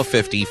low of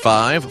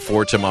 55.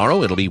 For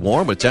tomorrow, it'll be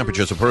warm with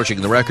temperatures approaching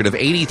the record of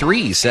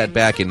 83 set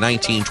back in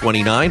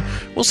 1929.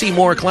 We'll see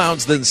more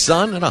clouds than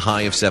sun and a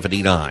high of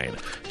 79.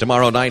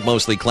 Tomorrow night,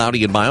 mostly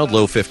cloudy and mild,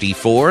 low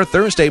 54.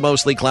 Thursday,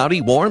 mostly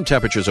cloudy, warm,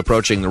 temperatures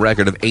approaching the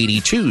record of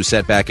 82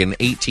 set back in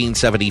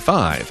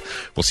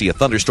 1875. We'll see a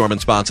thunderstorm in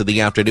spots in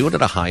the afternoon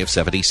at a high of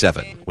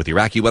 77. With your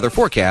AccuWeather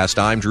forecast,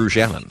 I'm Drew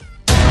Shannon.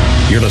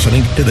 You're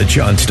listening to the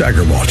John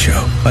Steigerwald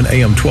Show on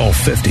AM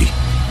 1250.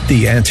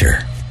 The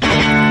Answer.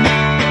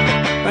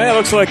 It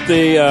looks like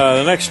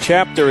the next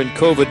chapter in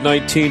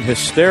COVID-19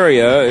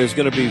 hysteria is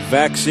going to be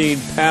vaccine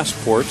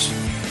passports,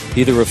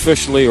 either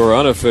officially or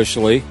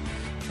unofficially.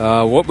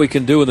 What we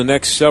can do in the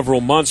next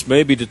several months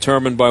may be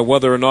determined by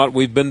whether or not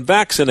we've been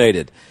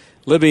vaccinated.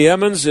 Libby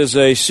Emmons is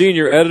a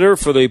senior editor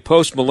for the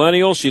Post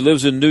Millennial. She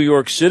lives in New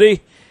York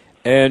City,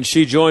 and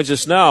she joins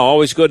us now.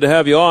 Always good to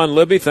have you on,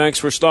 Libby. Thanks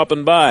for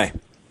stopping by.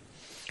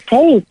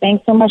 Hey,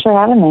 thanks so much for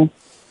having me.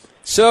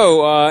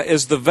 So,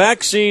 is the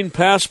vaccine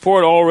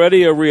passport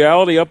already a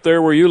reality up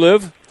there where you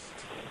live?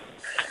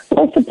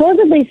 Well,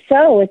 supposedly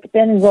so. It's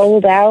been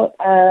rolled out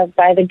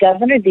by the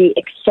governor, the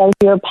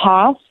Excelsior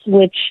Pass,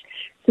 which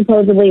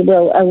supposedly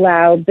will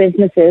allow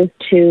businesses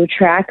to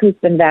track who's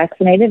been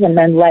vaccinated and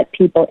then let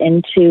people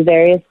into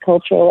various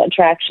cultural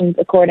attractions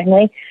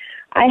accordingly.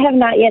 I have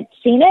not yet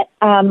seen it.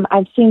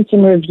 I've seen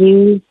some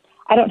reviews.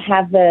 I don't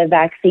have the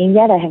vaccine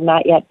yet. I have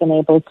not yet been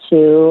able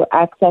to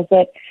access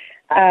it.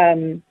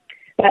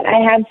 But I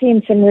have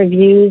seen some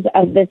reviews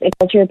of this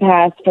Excelsior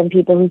Pass from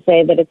people who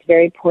say that it's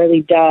very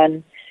poorly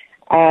done,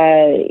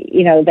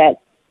 that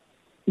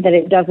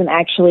it doesn't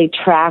actually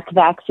track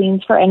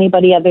vaccines for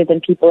anybody other than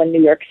people in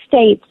New York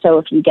State. So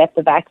if you get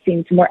the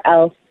vaccine somewhere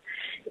else,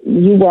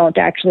 you won't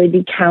actually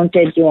be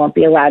counted. You won't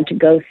be allowed to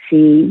go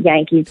see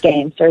Yankees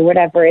games or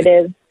whatever it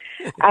is.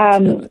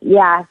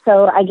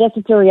 So I guess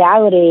it's a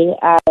reality.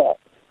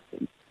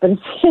 But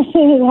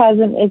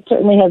it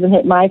certainly hasn't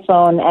hit my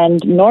phone,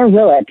 and nor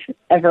will it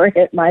ever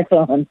hit my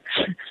phone.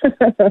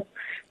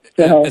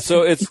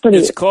 So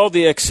it's called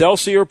the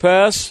Excelsior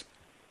Pass?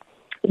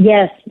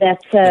 Yes,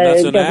 that's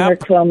Governor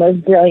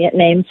Cuomo's brilliant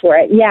name for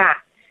it.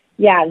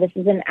 Yeah, this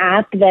is an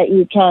app that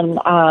you can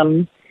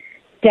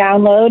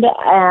download,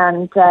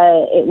 and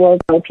it will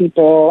tell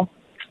people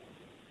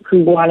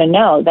who want to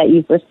know that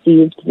you've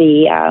received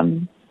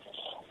the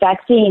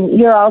vaccine.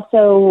 You're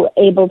also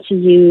able to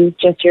use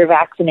just your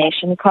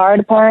vaccination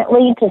card,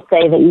 apparently, to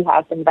say that you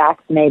have been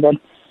vaccinated,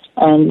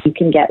 and you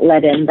can get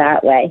let in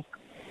that way.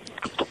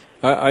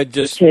 I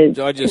just different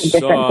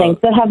saw things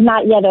that have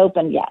not yet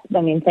opened yet. I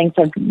mean, things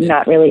have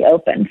not really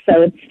opened,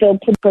 so it's still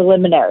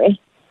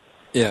preliminary.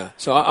 Yeah.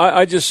 So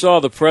I just saw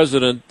the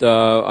president.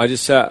 I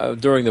just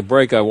sat during the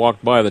break. I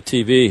walked by the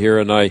TV here,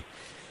 and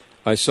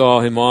I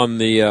saw him on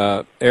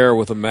the air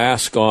with a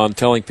mask on,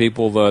 telling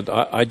people that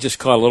I just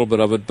caught a little bit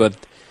of it, but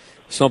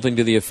something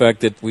to the effect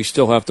that we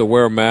still have to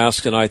wear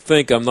masks. And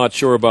I'm not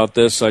sure about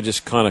this. I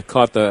just kind of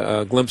caught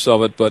the glimpse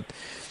of it, but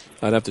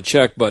I'd have to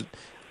check. But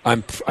I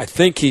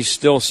think he's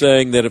still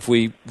saying that if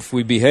we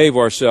behave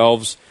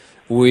ourselves,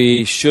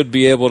 we should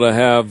be able to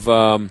have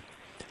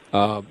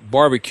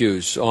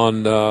barbecues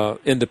on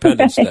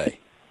Independence Day.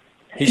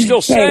 He's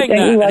still saying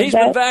that. He's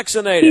been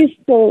vaccinated.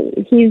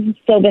 He's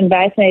still been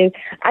vaccinated.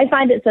 I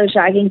find it so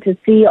shocking to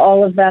see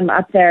all of them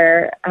up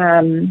there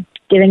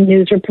giving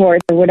news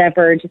reports or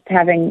whatever, just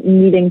having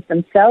meetings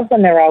themselves,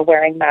 and they're all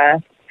wearing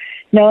masks,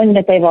 knowing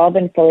that they've all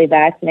been fully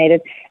vaccinated.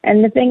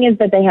 And the thing is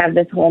that they have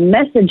this whole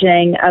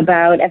messaging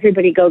about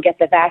everybody go get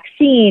the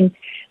vaccine,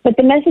 but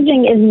the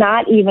messaging is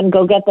not even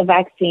go get the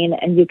vaccine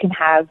and you can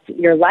have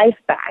your life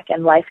back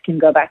and life can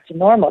go back to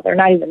normal. They're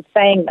not even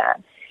saying that.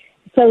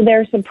 So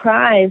they're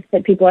surprised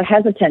that people are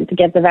hesitant to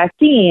get the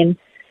vaccine.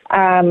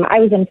 I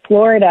was in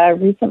Florida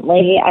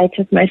recently. I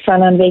took my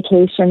son on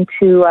vacation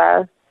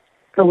to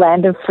the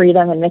Land of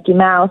Freedom and Mickey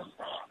Mouse.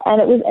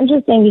 And it was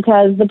interesting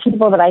because the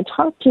people that I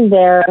talked to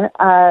there,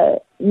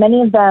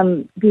 many of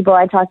them, people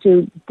I talked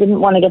to, didn't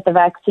want to get the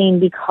vaccine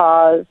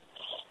because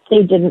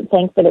they didn't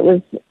think that it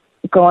was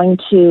going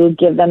to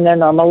give them their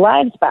normal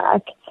lives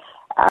back.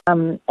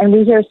 And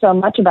we hear so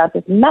much about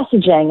this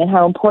messaging and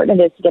how important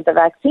it is to get the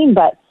vaccine,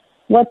 but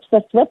what's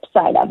the flip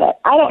side of it?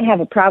 I don't have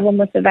a problem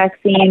with the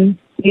vaccine.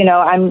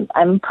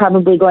 I'm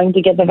probably going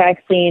to get the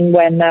vaccine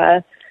when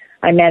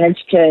I manage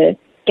to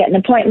get an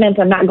appointment.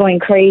 I'm not going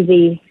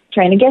crazy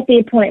trying to get the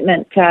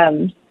appointment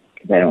because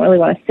I don't really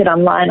want to sit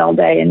online all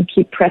day and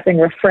keep pressing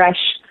refresh.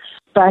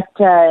 But,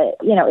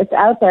 it's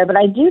out there. But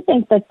I do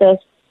think that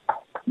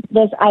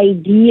this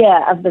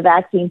idea of the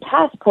vaccine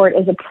passport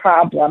is a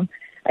problem.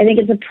 I think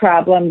it's a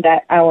problem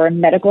that our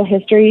medical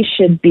history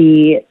should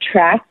be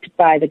tracked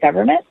by the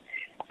government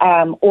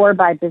or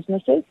by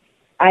businesses.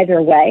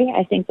 Either way,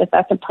 I think that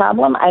that's a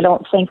problem. I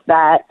don't think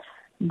that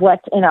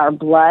what's in our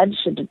blood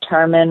should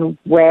determine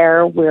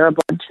where we're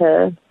able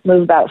to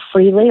move about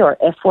freely or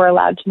if we're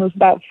allowed to move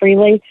about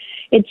freely.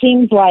 It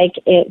seems like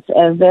it's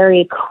a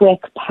very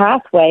quick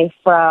pathway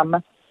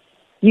from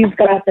you've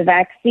got the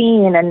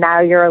vaccine and now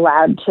you're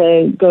allowed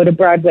to go to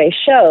Broadway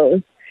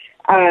shows.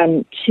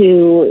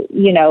 to,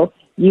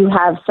 you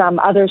have some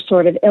other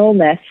sort of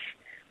illness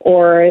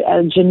or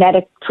a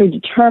genetic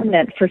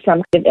predeterminant for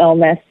some kind of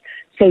illness,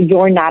 so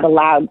you're not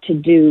allowed to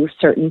do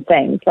certain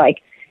things.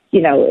 Like,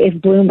 if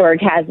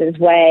Bloomberg has his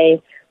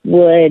way,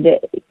 would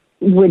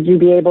you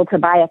be able to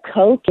buy a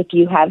Coke if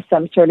you have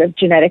some sort of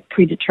genetic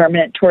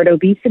predeterminant toward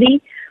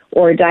obesity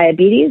or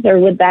diabetes, or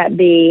would that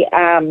be,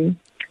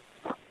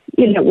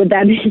 would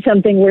that be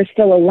something we're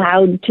still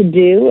allowed to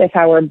do if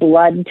our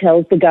blood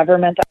tells the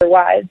government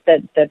otherwise,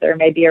 that there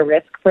may be a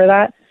risk for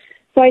that?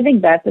 So I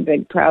think that's a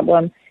big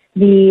problem.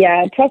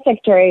 The press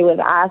secretary was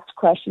asked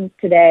questions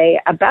today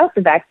about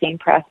the vaccine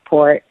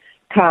passport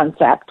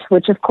concept,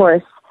 which of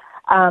course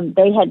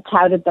they had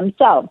touted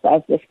themselves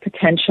as this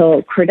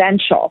potential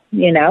credential,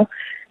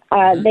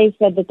 They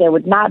said that there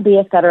would not be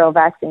a federal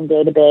vaccine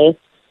database,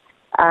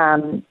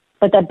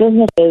 but that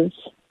businesses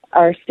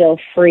are still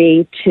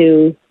free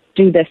to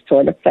do this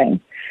sort of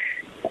thing.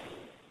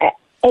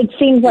 It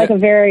seems like a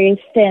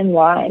very thin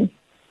line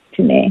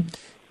to me.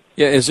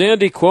 Yeah, is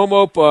Andy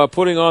Cuomo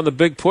putting on the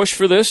big push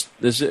for this?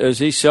 Is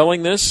he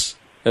selling this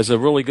as a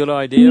really good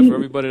idea for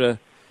everybody to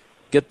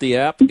get the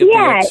app, get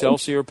the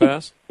Excelsior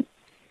Pass?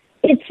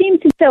 It seems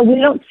so. We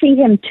don't see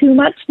him too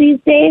much these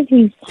days.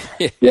 He's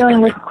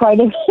dealing with quite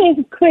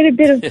a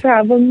bit of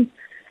problems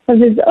of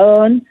his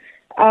own.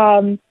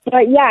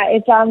 But yeah,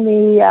 it's on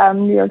the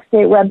New York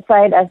State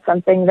website as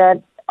something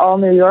that all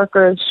New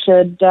Yorkers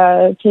should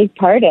take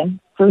part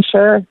in, for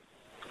sure.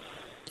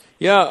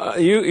 Yeah,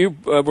 you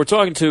we're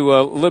talking to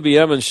Libby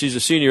Emmons. She's a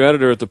senior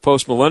editor at the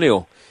Post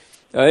Millennial.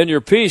 In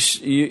your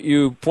piece,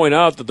 you point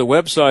out that the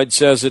website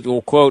says it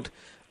will, quote,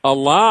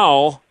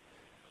 allow,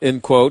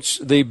 in quotes,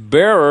 the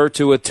bearer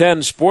to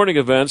attend sporting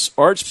events,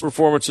 arts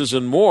performances,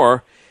 and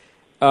more.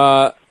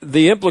 The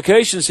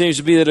implication seems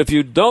to be that if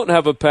you don't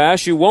have a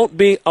pass, you won't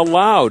be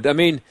allowed. I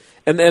mean,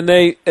 and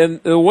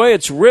the way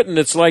it's written,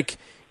 it's like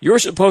you're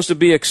supposed to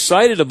be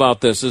excited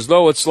about this, as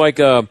though it's like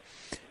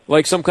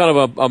some kind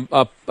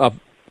of a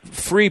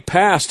free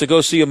pass to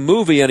go see a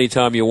movie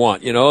anytime you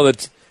want.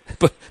 This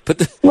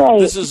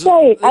is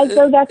right.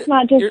 So that's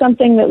not just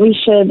something that we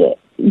should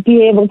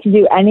be able to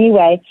do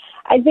anyway.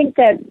 I think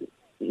that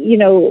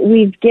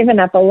we've given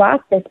up a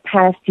lot this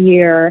past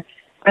year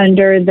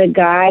under the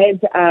guise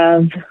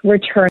of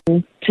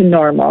return to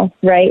normal,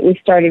 right? We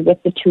started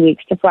with the 2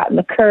 weeks to flatten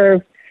the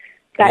curve.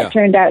 That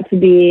turned out to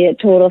be a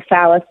total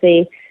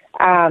fallacy.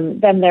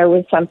 Then there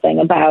was something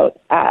about,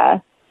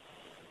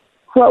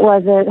 what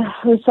was it?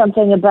 It was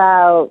something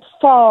about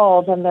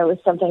fall, then there was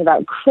something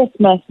about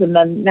Christmas, and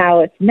then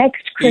now it's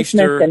next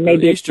Christmas, Easter, and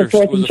maybe it's the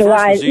 4th of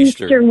July.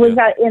 Easter was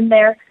in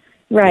there.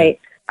 Right.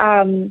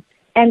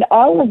 And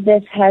all of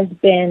this has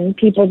been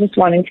people just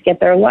wanting to get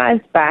their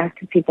lives back,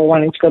 people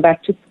wanting to go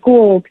back to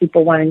school,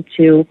 people wanting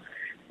to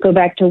go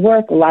back to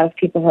work. A lot of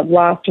people have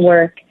lost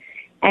work.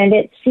 And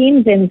it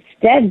seems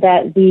instead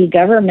that the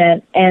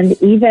government and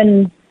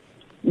even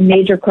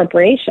major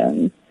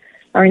corporations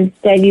are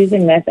instead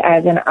using this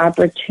as an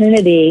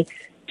opportunity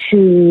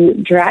to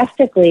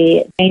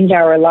drastically change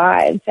our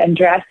lives and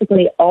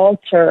drastically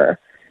alter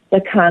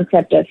the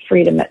concept of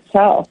freedom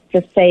itself,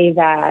 to say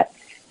that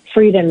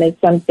freedom is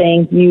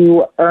something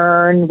you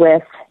earn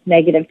with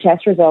negative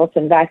test results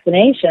and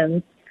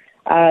vaccinations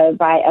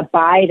by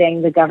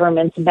abiding the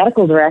government's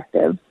medical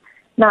directives,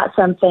 not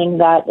something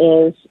that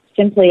is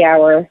simply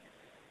our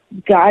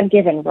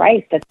God-given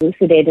right that's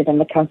elucidated in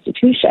the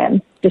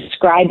Constitution,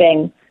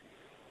 describing,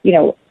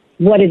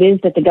 what it is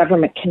that the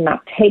government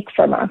cannot take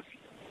from us.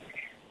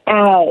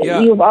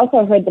 You've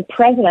also heard the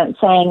president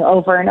saying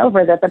over and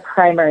over that the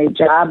primary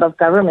job of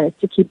government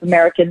is to keep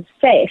Americans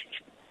safe.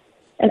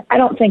 And I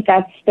don't think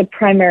that's the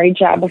primary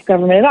job of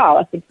government at all.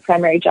 I think the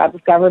primary job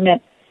of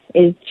government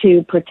is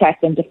to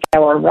protect and defend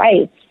our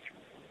rights,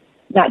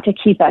 not to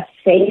keep us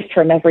safe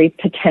from every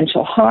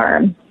potential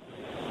harm.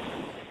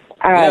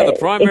 The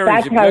primary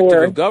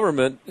objective of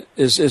government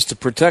is to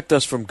protect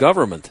us from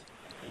government.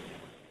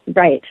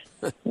 Right.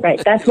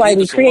 That's why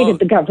we created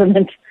the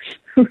government,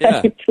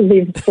 right? To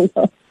leave us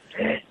alone.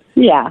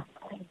 Yeah.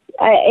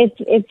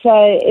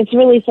 It's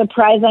really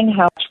surprising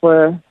how much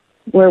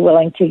we're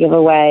willing to give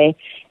away.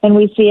 And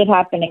we see it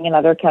happening in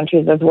other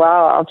countries as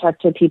well. I'll talk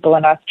to people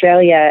in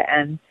Australia,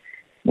 and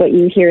what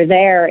you hear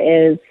there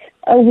is,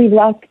 we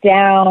locked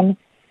down,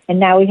 and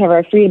now we have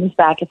our freedoms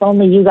back. If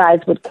only you guys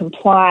would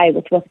comply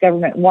with what the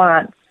government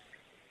wants,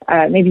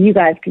 maybe you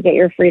guys could get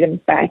your freedoms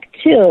back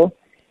too.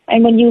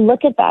 And when you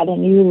look at that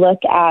and you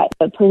look at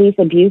the police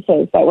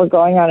abuses that were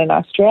going on in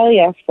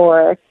Australia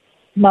for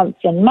months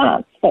and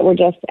months that were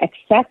just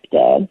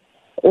accepted,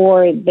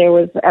 or there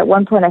was at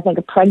one point, I think,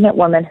 a pregnant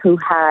woman who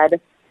had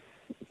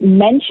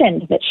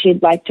mentioned that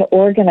she'd like to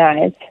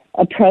organize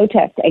a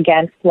protest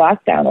against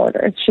lockdown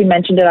orders. She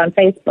mentioned it on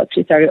Facebook.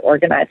 She started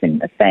organizing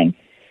this thing,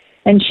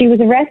 and she was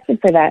arrested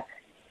for that.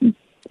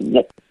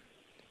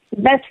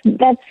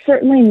 That's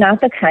certainly not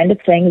the kind of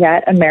thing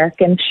that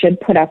Americans should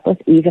put up with,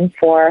 even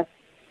for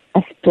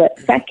a split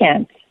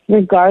second,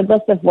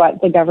 regardless of what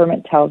the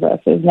government tells us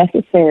is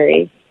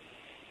necessary.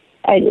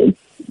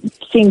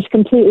 seems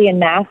completely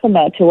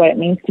anathema to what it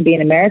means to be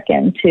an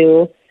American,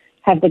 to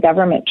have the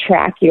government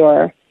track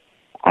your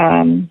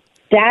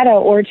data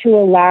or to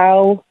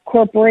allow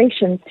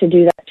corporations to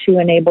do that to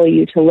enable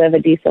you to live a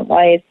decent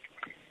life.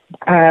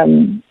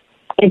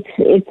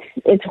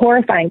 It's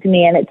horrifying to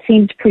me, and it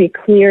seems pretty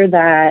clear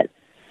that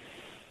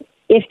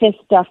if this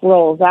stuff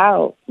rolls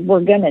out,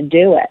 we're going to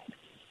do it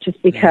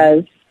just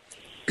because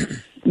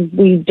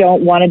we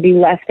don't want to be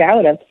left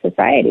out of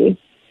society.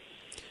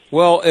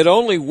 Well, it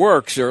only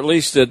works, or at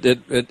least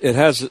it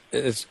has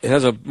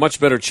a much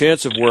better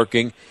chance of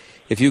working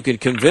if you can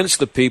convince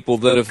the people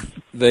that if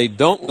they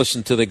don't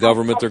listen to the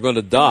government, they're going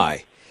to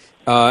die.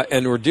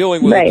 And we're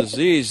dealing with a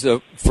disease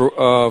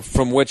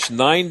from which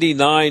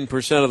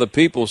 99% of the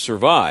people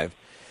survive.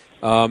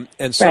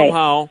 And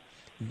somehow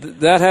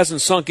that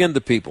hasn't sunk into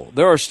people.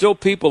 There are still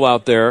people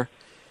out there.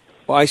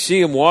 I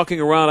see them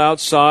walking around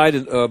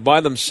outside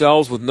by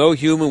themselves with no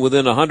human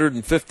within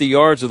 150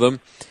 yards of them,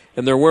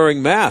 and they're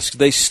wearing masks.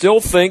 They still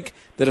think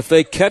that if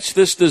they catch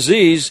this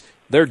disease,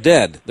 they're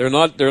dead. They're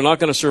not going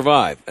to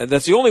survive. And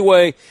that's the only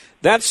way.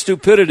 That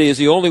stupidity is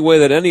the only way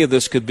that any of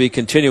this could be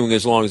continuing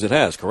as long as it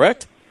has,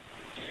 correct?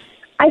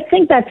 I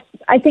think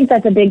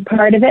that's a big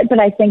part of it, but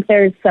I think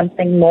there's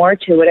something more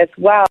to it as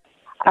well.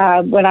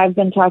 When I've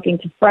been talking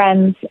to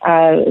friends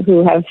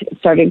who have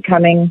started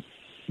coming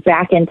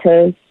back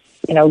into,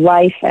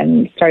 life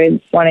and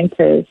started wanting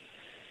to,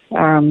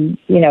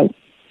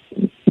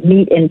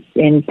 meet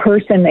in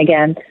person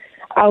again,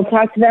 I'll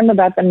talk to them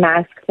about the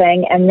mask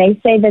thing, and they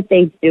say that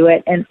they do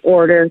it in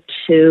order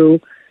to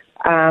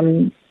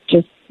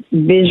just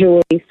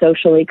visually,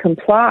 socially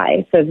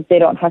comply so that they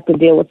don't have to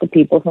deal with the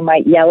people who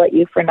might yell at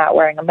you for not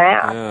wearing a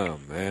mask. Oh,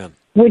 man.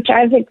 Which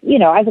I've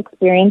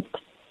experienced.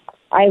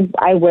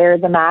 I wear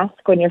the mask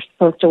when you're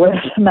supposed to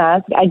wear the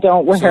mask. I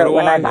don't wear it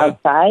when I'm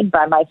outside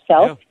by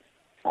myself. Yeah.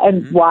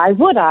 And why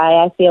would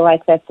I? I feel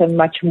like that's a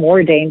much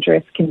more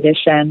dangerous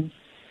condition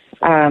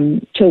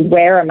to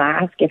wear a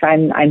mask if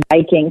I'm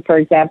biking, for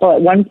example.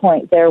 At one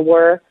point, there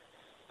were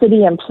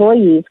city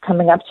employees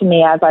coming up to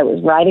me as I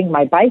was riding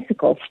my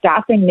bicycle,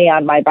 stopping me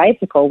on my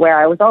bicycle where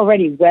I was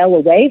already well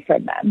away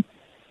from them,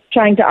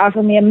 trying to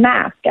offer me a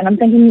mask. And I'm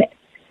thinking,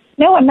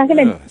 no, I'm not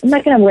going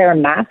to wear a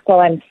mask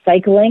while I'm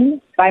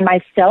cycling by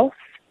myself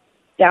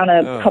down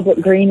a public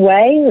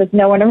greenway with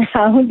no one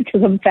around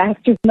because I'm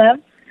faster than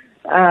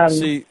them.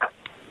 See,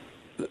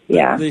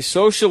 the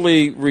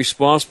socially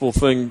responsible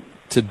thing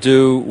to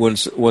do when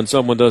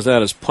someone does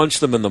that is punch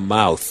them in the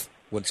mouth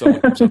when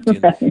someone comes up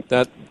to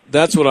you.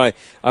 That's what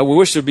I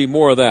wish there'd be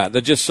more of that.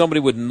 That just somebody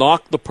would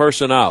knock the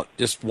person out.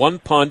 Just one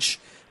punch,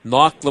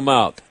 knock them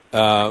out.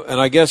 And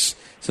I guess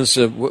since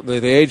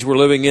the age we're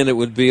living in, it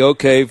would be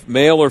okay,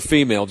 male or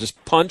female,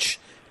 just punch,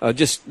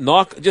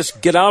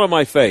 just get out of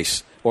my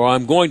face, or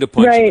I'm going to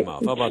punch you in the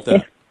mouth. How about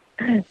that?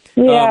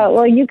 Yeah,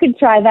 well, you could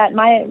try that.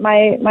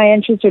 My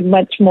interest would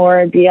much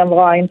more be on the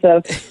lines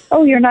of,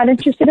 oh, you're not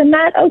interested in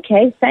that?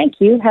 Okay,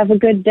 thank you. Have a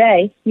good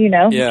day.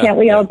 Can't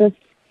we all just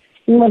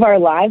live our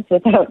lives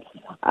without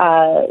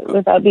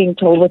being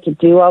told what to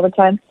do all the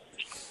time?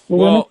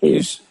 Well,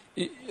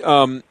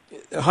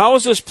 how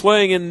is this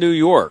playing in New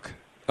York?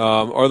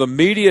 Are the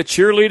media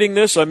cheerleading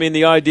this? I mean,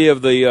 the idea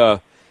of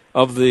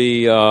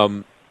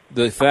the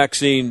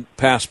vaccine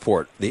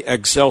passport, the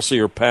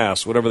Excelsior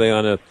Pass, whatever they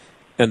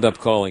end up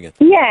calling it.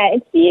 Yeah,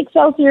 it's the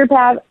Excelsior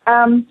Pass.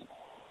 I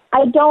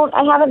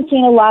haven't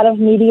seen a lot of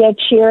media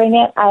cheering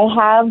it. I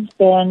have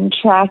been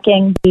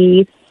tracking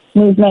the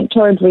movement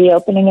towards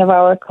reopening of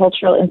our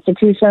cultural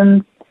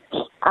institutions.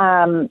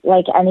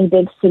 Like any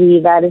big city,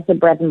 that is the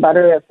bread and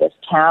butter of this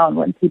town.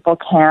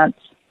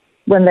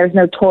 When there's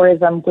no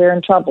tourism, we're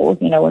in trouble.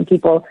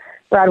 When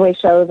Broadway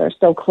shows are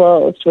still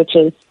closed, which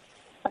is,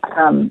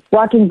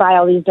 walking by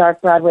all these dark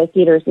Broadway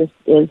theaters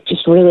is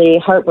just really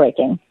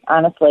heartbreaking,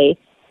 honestly.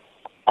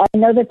 I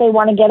know that they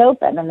want to get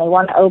open, and they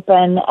want to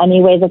open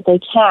any way that they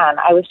can.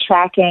 I was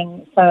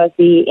tracking some of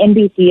the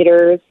indie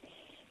theaters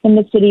in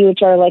the city,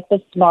 which are like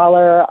the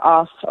smaller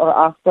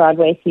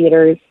off-Broadway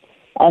theaters,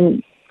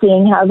 and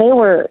seeing how they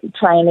were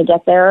trying to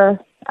get their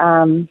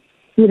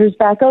theaters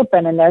back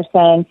open. And they're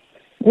saying,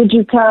 would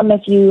you come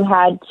if you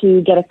had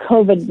to get a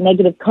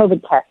negative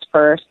COVID test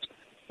first?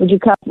 Would you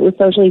come with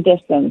socially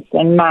distanced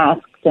and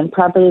masked and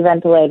properly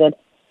ventilated?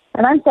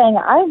 And I'm saying,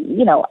 I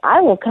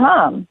will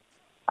come.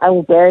 I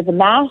will wear the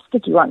mask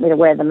if you want me to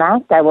wear the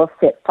mask. I will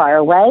sit far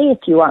away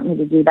if you want me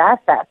to do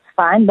that. That's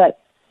fine. But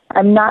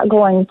I'm not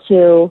going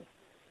to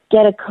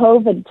get a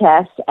COVID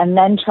test and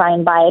then try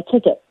and buy a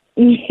ticket.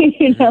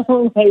 It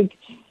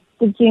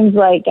seems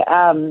like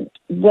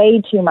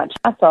way too much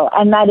hassle.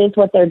 And that is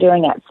what they're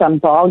doing at some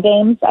ball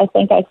games. I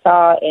think I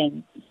saw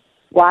in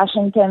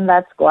Washington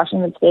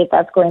State,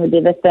 that's going to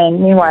be the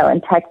thing. Meanwhile, in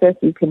Texas,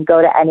 you can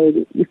go to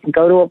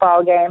a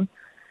ball game.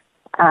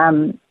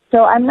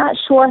 So I'm not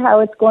sure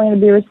how it's going to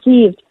be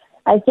received.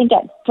 I think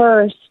at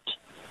first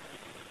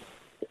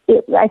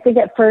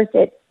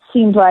it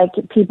seemed like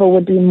people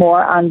would be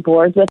more on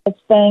board with this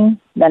thing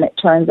than it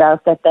turns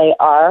out that they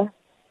are.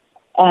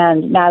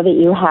 And now that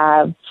you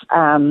have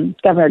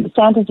Governor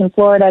DeSantis in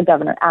Florida,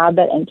 Governor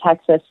Abbott in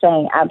Texas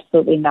saying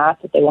absolutely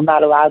not, that they will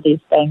not allow these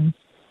things,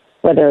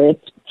 whether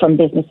it's from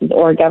businesses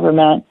or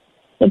government,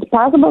 it's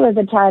possible that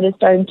the tide is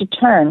starting to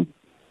turn.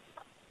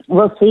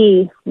 We'll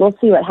see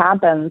what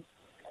happens.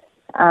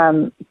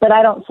 But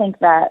I don't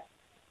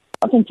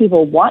think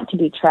people want to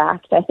be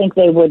tracked. I think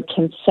they would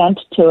consent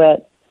to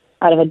it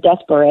out of a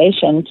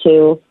desperation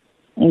to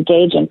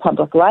engage in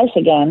public life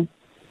again.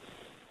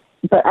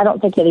 But I don't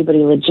think anybody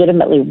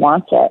legitimately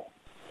wants it.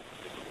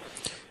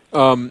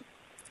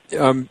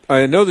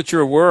 I know that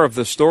you're aware of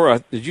the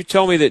story. Did you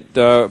tell me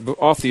that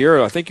off the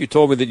air? I think you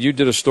told me that you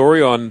did a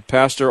story on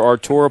Pastor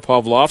Artur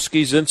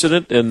Pawlowski's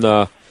incident in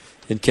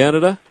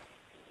Canada.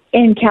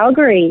 In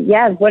Calgary,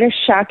 yeah. What a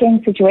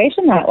shocking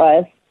situation that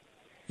was.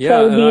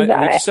 Yeah, so and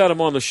I just had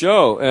him on the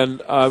show,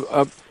 and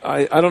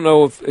I don't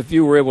know if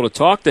you were able to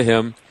talk to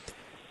him,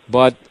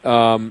 but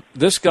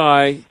this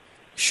guy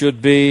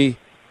should be.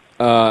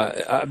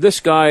 This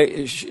guy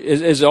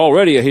is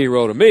already a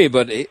hero to me,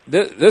 but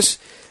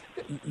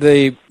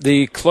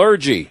the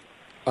clergy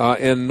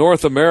in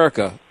North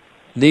America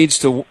needs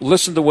to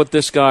listen to what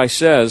this guy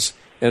says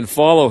and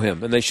follow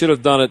him, and they should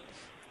have done it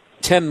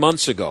 10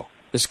 months ago.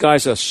 This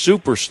guy's a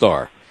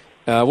superstar.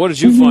 What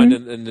did you find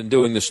in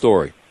doing the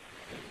story?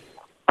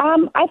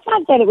 I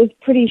thought that it was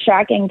pretty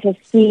shocking to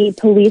see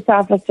police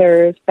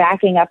officers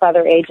backing up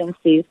other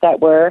agencies that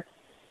were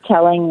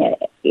telling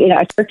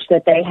a church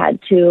that they had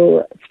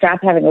to stop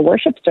having a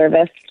worship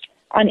service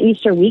on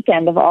Easter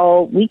weekend of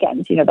all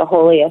weekends, the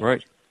holiest.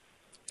 Right.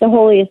 The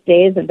holiest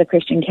days of the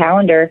Christian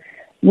calendar.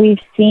 We've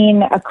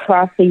seen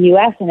across the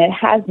U.S., and it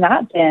has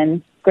not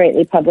been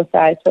greatly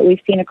publicized, but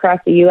we've seen across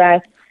the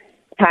U.S.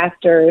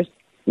 pastors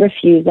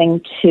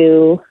refusing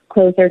to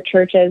close their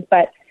churches.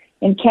 But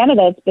in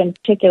Canada, it's been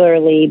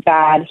particularly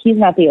bad. He's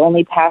not the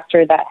only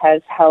pastor that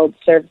has held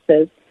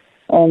services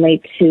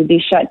only to be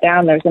shut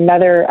down. There's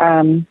another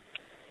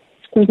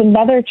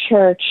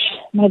church.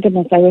 My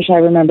goodness, I wish I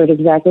remembered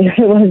exactly what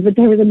it was, but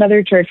there was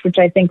another church, which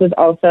I think was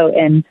also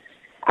in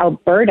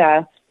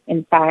Alberta,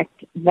 in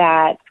fact,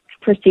 that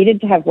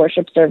proceeded to have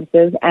worship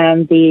services,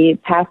 and the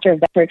pastor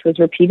of that church was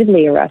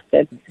repeatedly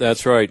arrested.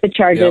 That's right. The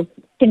charges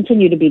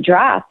continue to be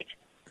dropped,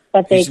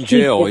 but they keep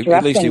disrupting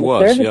At least he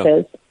was,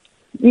 services.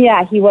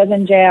 Yeah, he was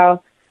in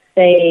jail.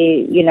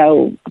 They,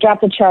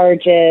 dropped the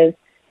charges.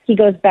 He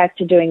goes back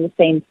to doing the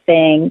same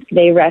thing.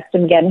 They arrest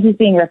him again. He's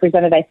being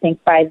represented, I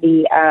think, by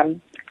the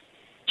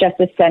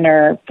Justice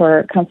Center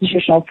for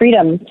Constitutional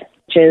Freedoms,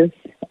 which is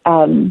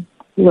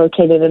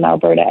located in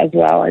Alberta as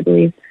well, I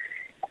believe.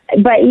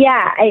 But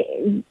yeah,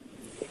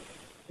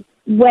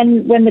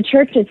 when the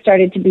churches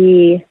started to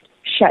be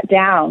shut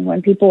down,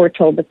 when people were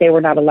told that they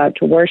were not allowed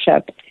to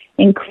worship,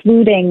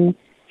 including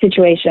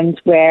situations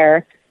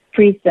where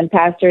priests and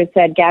pastors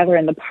said, gather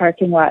in the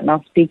parking lot and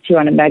I'll speak to you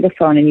on a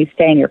megaphone and you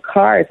stay in your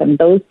cars, and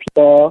those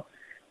people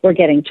were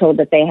getting told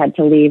that they had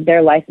to leave.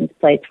 Their license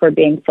plates were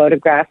being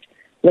photographed.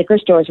 Liquor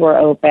stores were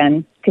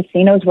open.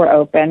 Casinos were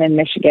open in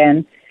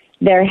Michigan.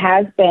 There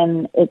has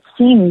been, it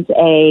seems,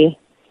 a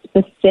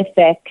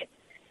specific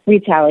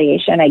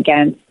retaliation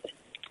against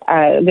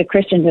the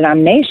Christian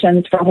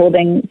denominations for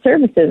holding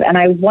services. And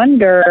I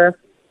wonder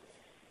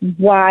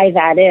why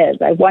that is.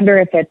 I wonder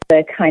if it's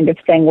the kind of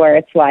thing where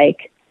it's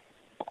like,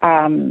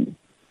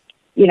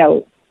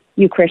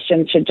 you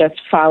Christians should just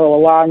follow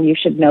along. You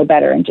should know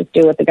better and just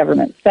do what the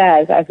government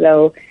says, as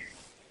though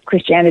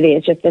Christianity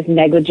is just this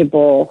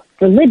negligible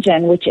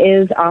religion, which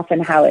is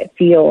often how it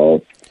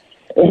feels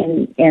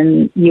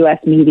in U.S.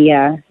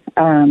 media.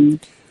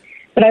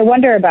 But I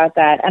wonder about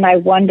that, and I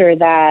wonder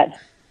that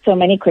so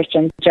many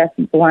Christians just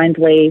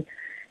blindly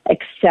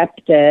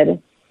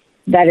accepted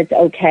that it's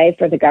okay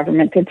for the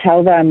government to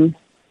tell them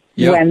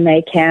when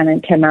they can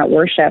and cannot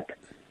worship.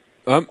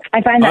 I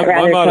find that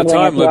rather I'm out of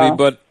time, well. Libby,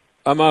 but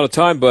I'm out of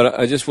time. But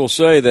I just will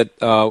say that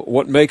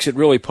what makes it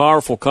really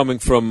powerful coming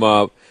from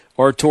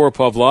Artur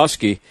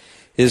Pawlowski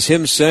is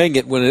him saying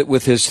it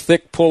with his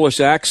thick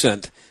Polish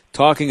accent,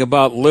 talking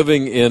about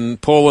living in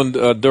Poland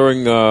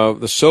during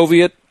the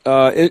Soviet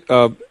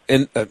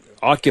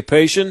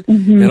occupation,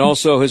 and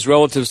also his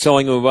relatives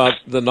telling him about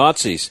the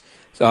Nazis.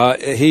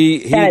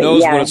 He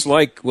knows what it's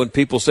like when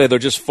people say they're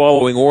just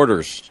following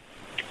orders.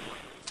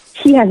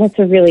 Yeah, that's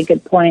a really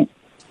good point.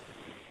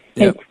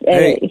 Yep.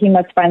 He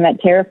must find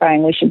that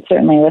terrifying. We should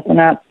certainly listen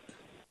up.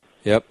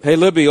 Yep. Hey,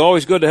 Libby,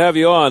 always good to have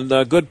you on.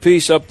 Good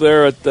piece up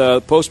there at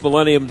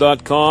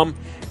postmillennium.com.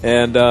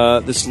 And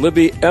this is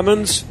Libby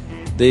Emmons,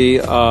 the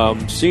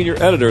senior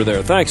editor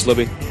there. Thanks,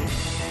 Libby.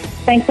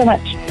 Thanks so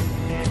much.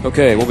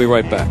 Okay, we'll be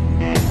right back.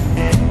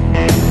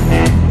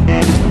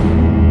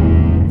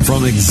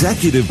 From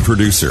executive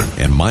producer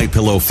and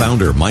MyPillow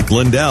founder Mike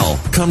Lindell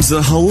comes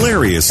the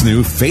hilarious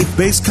new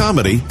faith-based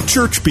comedy,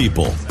 Church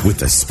People,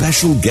 with a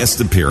special guest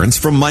appearance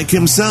from Mike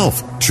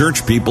himself.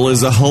 Church People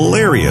is a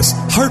hilarious,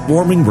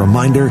 heartwarming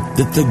reminder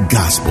that the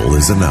gospel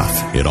is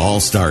enough. It all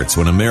starts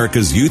when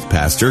America's youth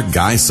pastor,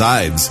 Guy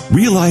Sides,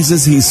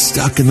 realizes he's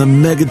stuck in the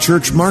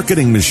megachurch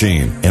marketing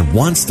machine and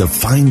wants to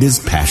find his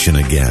passion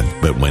again.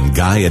 But when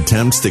Guy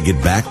attempts to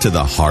get back to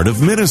the heart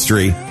of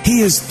ministry, he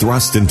is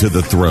thrust into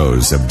the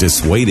throes of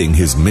dissuading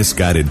his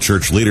misguided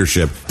church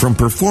leadership from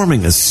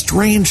performing a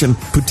strange and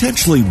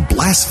potentially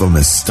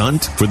blasphemous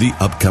stunt for the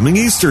upcoming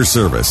Easter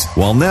service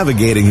while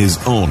navigating his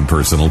own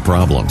personal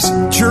problems.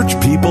 Church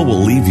People will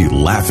leave you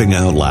laughing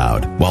out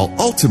loud while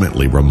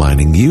ultimately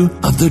reminding you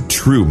of the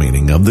true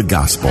meaning of the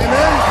gospel.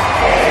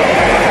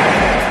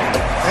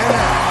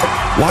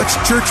 Watch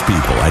Church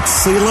People at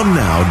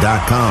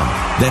salemnow.com.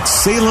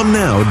 That's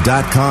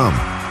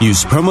salemnow.com.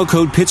 Use promo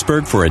code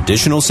Pittsburgh for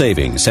additional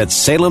savings at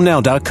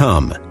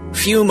salemnow.com.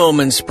 Few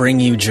moments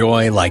bring you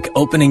joy like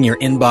opening your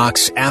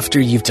inbox after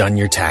you've done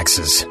your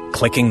taxes,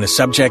 clicking the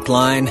subject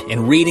line,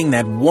 and reading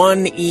that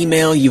one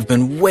email you've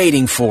been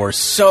waiting for.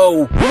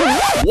 So,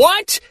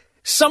 what?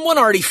 Someone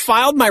already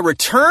filed my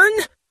return?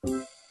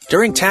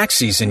 During tax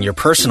season, your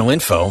personal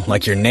info,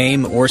 like your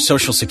name or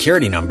social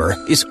security number,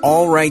 is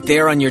all right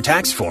there on your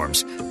tax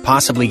forms,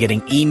 possibly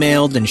getting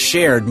emailed and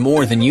shared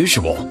more than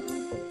usual.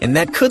 And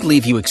that could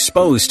leave you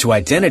exposed to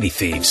identity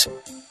thieves.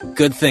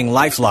 Good thing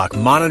LifeLock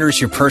monitors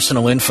your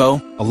personal info,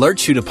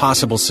 alerts you to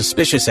possible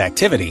suspicious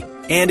activity,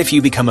 and if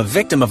you become a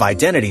victim of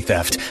identity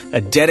theft, a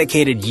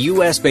dedicated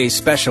U.S.-based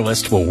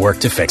specialist will work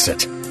to fix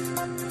it.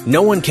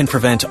 No one can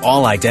prevent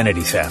all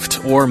identity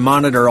theft or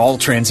monitor all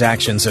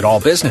transactions at all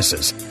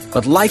businesses,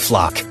 but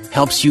LifeLock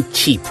helps you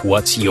keep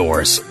what's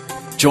yours.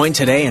 Join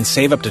today and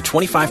save up to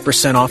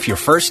 25% off your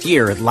first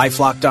year at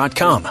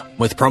LifeLock.com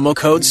with promo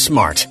code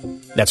SMART.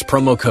 That's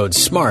promo code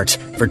SMART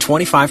for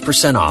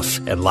 25% off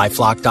at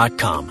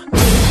LifeLock.com.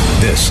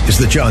 This is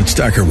the John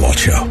Steigerwald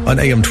Show on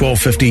AM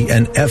 1250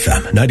 and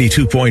FM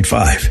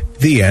 92.5.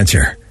 The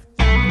Answer.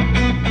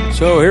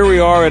 So here we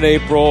are in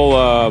April.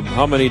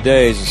 How many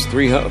days? It's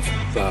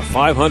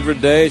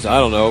 500 days? I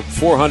don't know.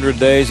 400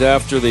 days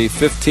after the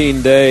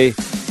 15-day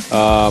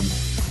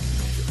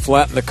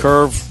flatten the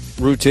curve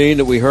routine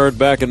that we heard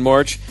back in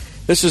March.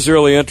 This is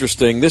really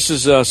interesting. This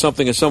is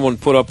something that someone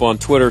put up on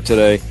Twitter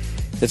today.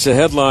 It's a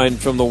headline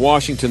from the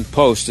Washington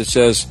Post. It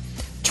says,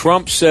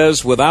 Trump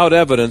says without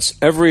evidence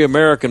every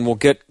American will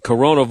get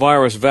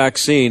coronavirus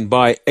vaccine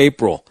by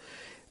April.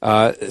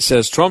 It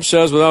says, Trump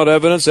says without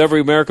evidence every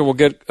American will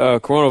get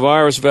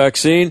coronavirus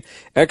vaccine.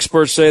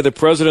 Experts say the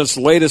president's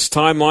latest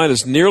timeline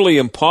is nearly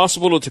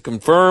impossible to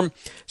confirm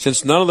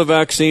since none of the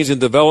vaccines in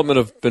development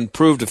have been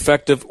proved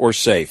effective or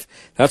safe.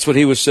 That's what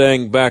he was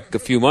saying back a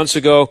few months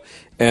ago,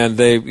 and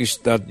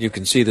you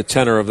can see the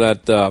tenor of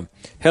that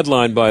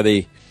headline by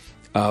the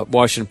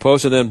Washington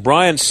Post. And then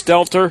Brian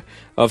Stelter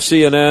of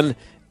CNN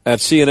at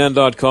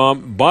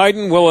CNN.com.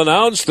 Biden will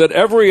announce that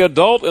every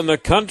adult in the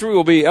country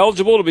will be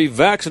eligible to be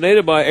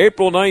vaccinated by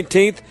April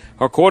 19th,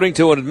 according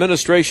to an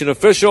administration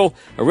official.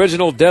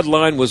 Original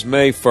deadline was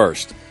May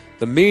 1st.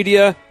 The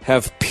media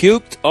have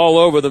puked all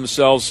over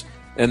themselves,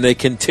 and they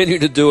continue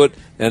to do it,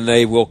 and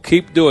they will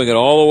keep doing it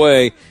all the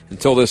way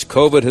until this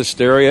COVID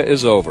hysteria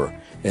is over.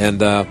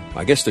 And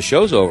I guess the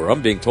show's over.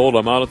 I'm being told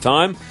I'm out of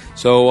time.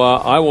 So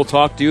I will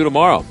talk to you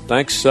tomorrow.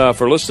 Thanks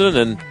for listening,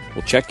 and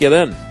we'll check you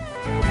then.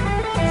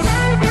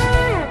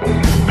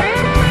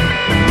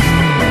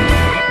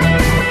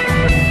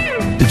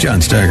 The John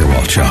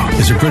Steigerwald Show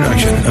is a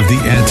production of The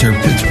Answer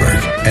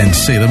Pittsburgh and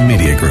Salem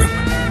Media Group.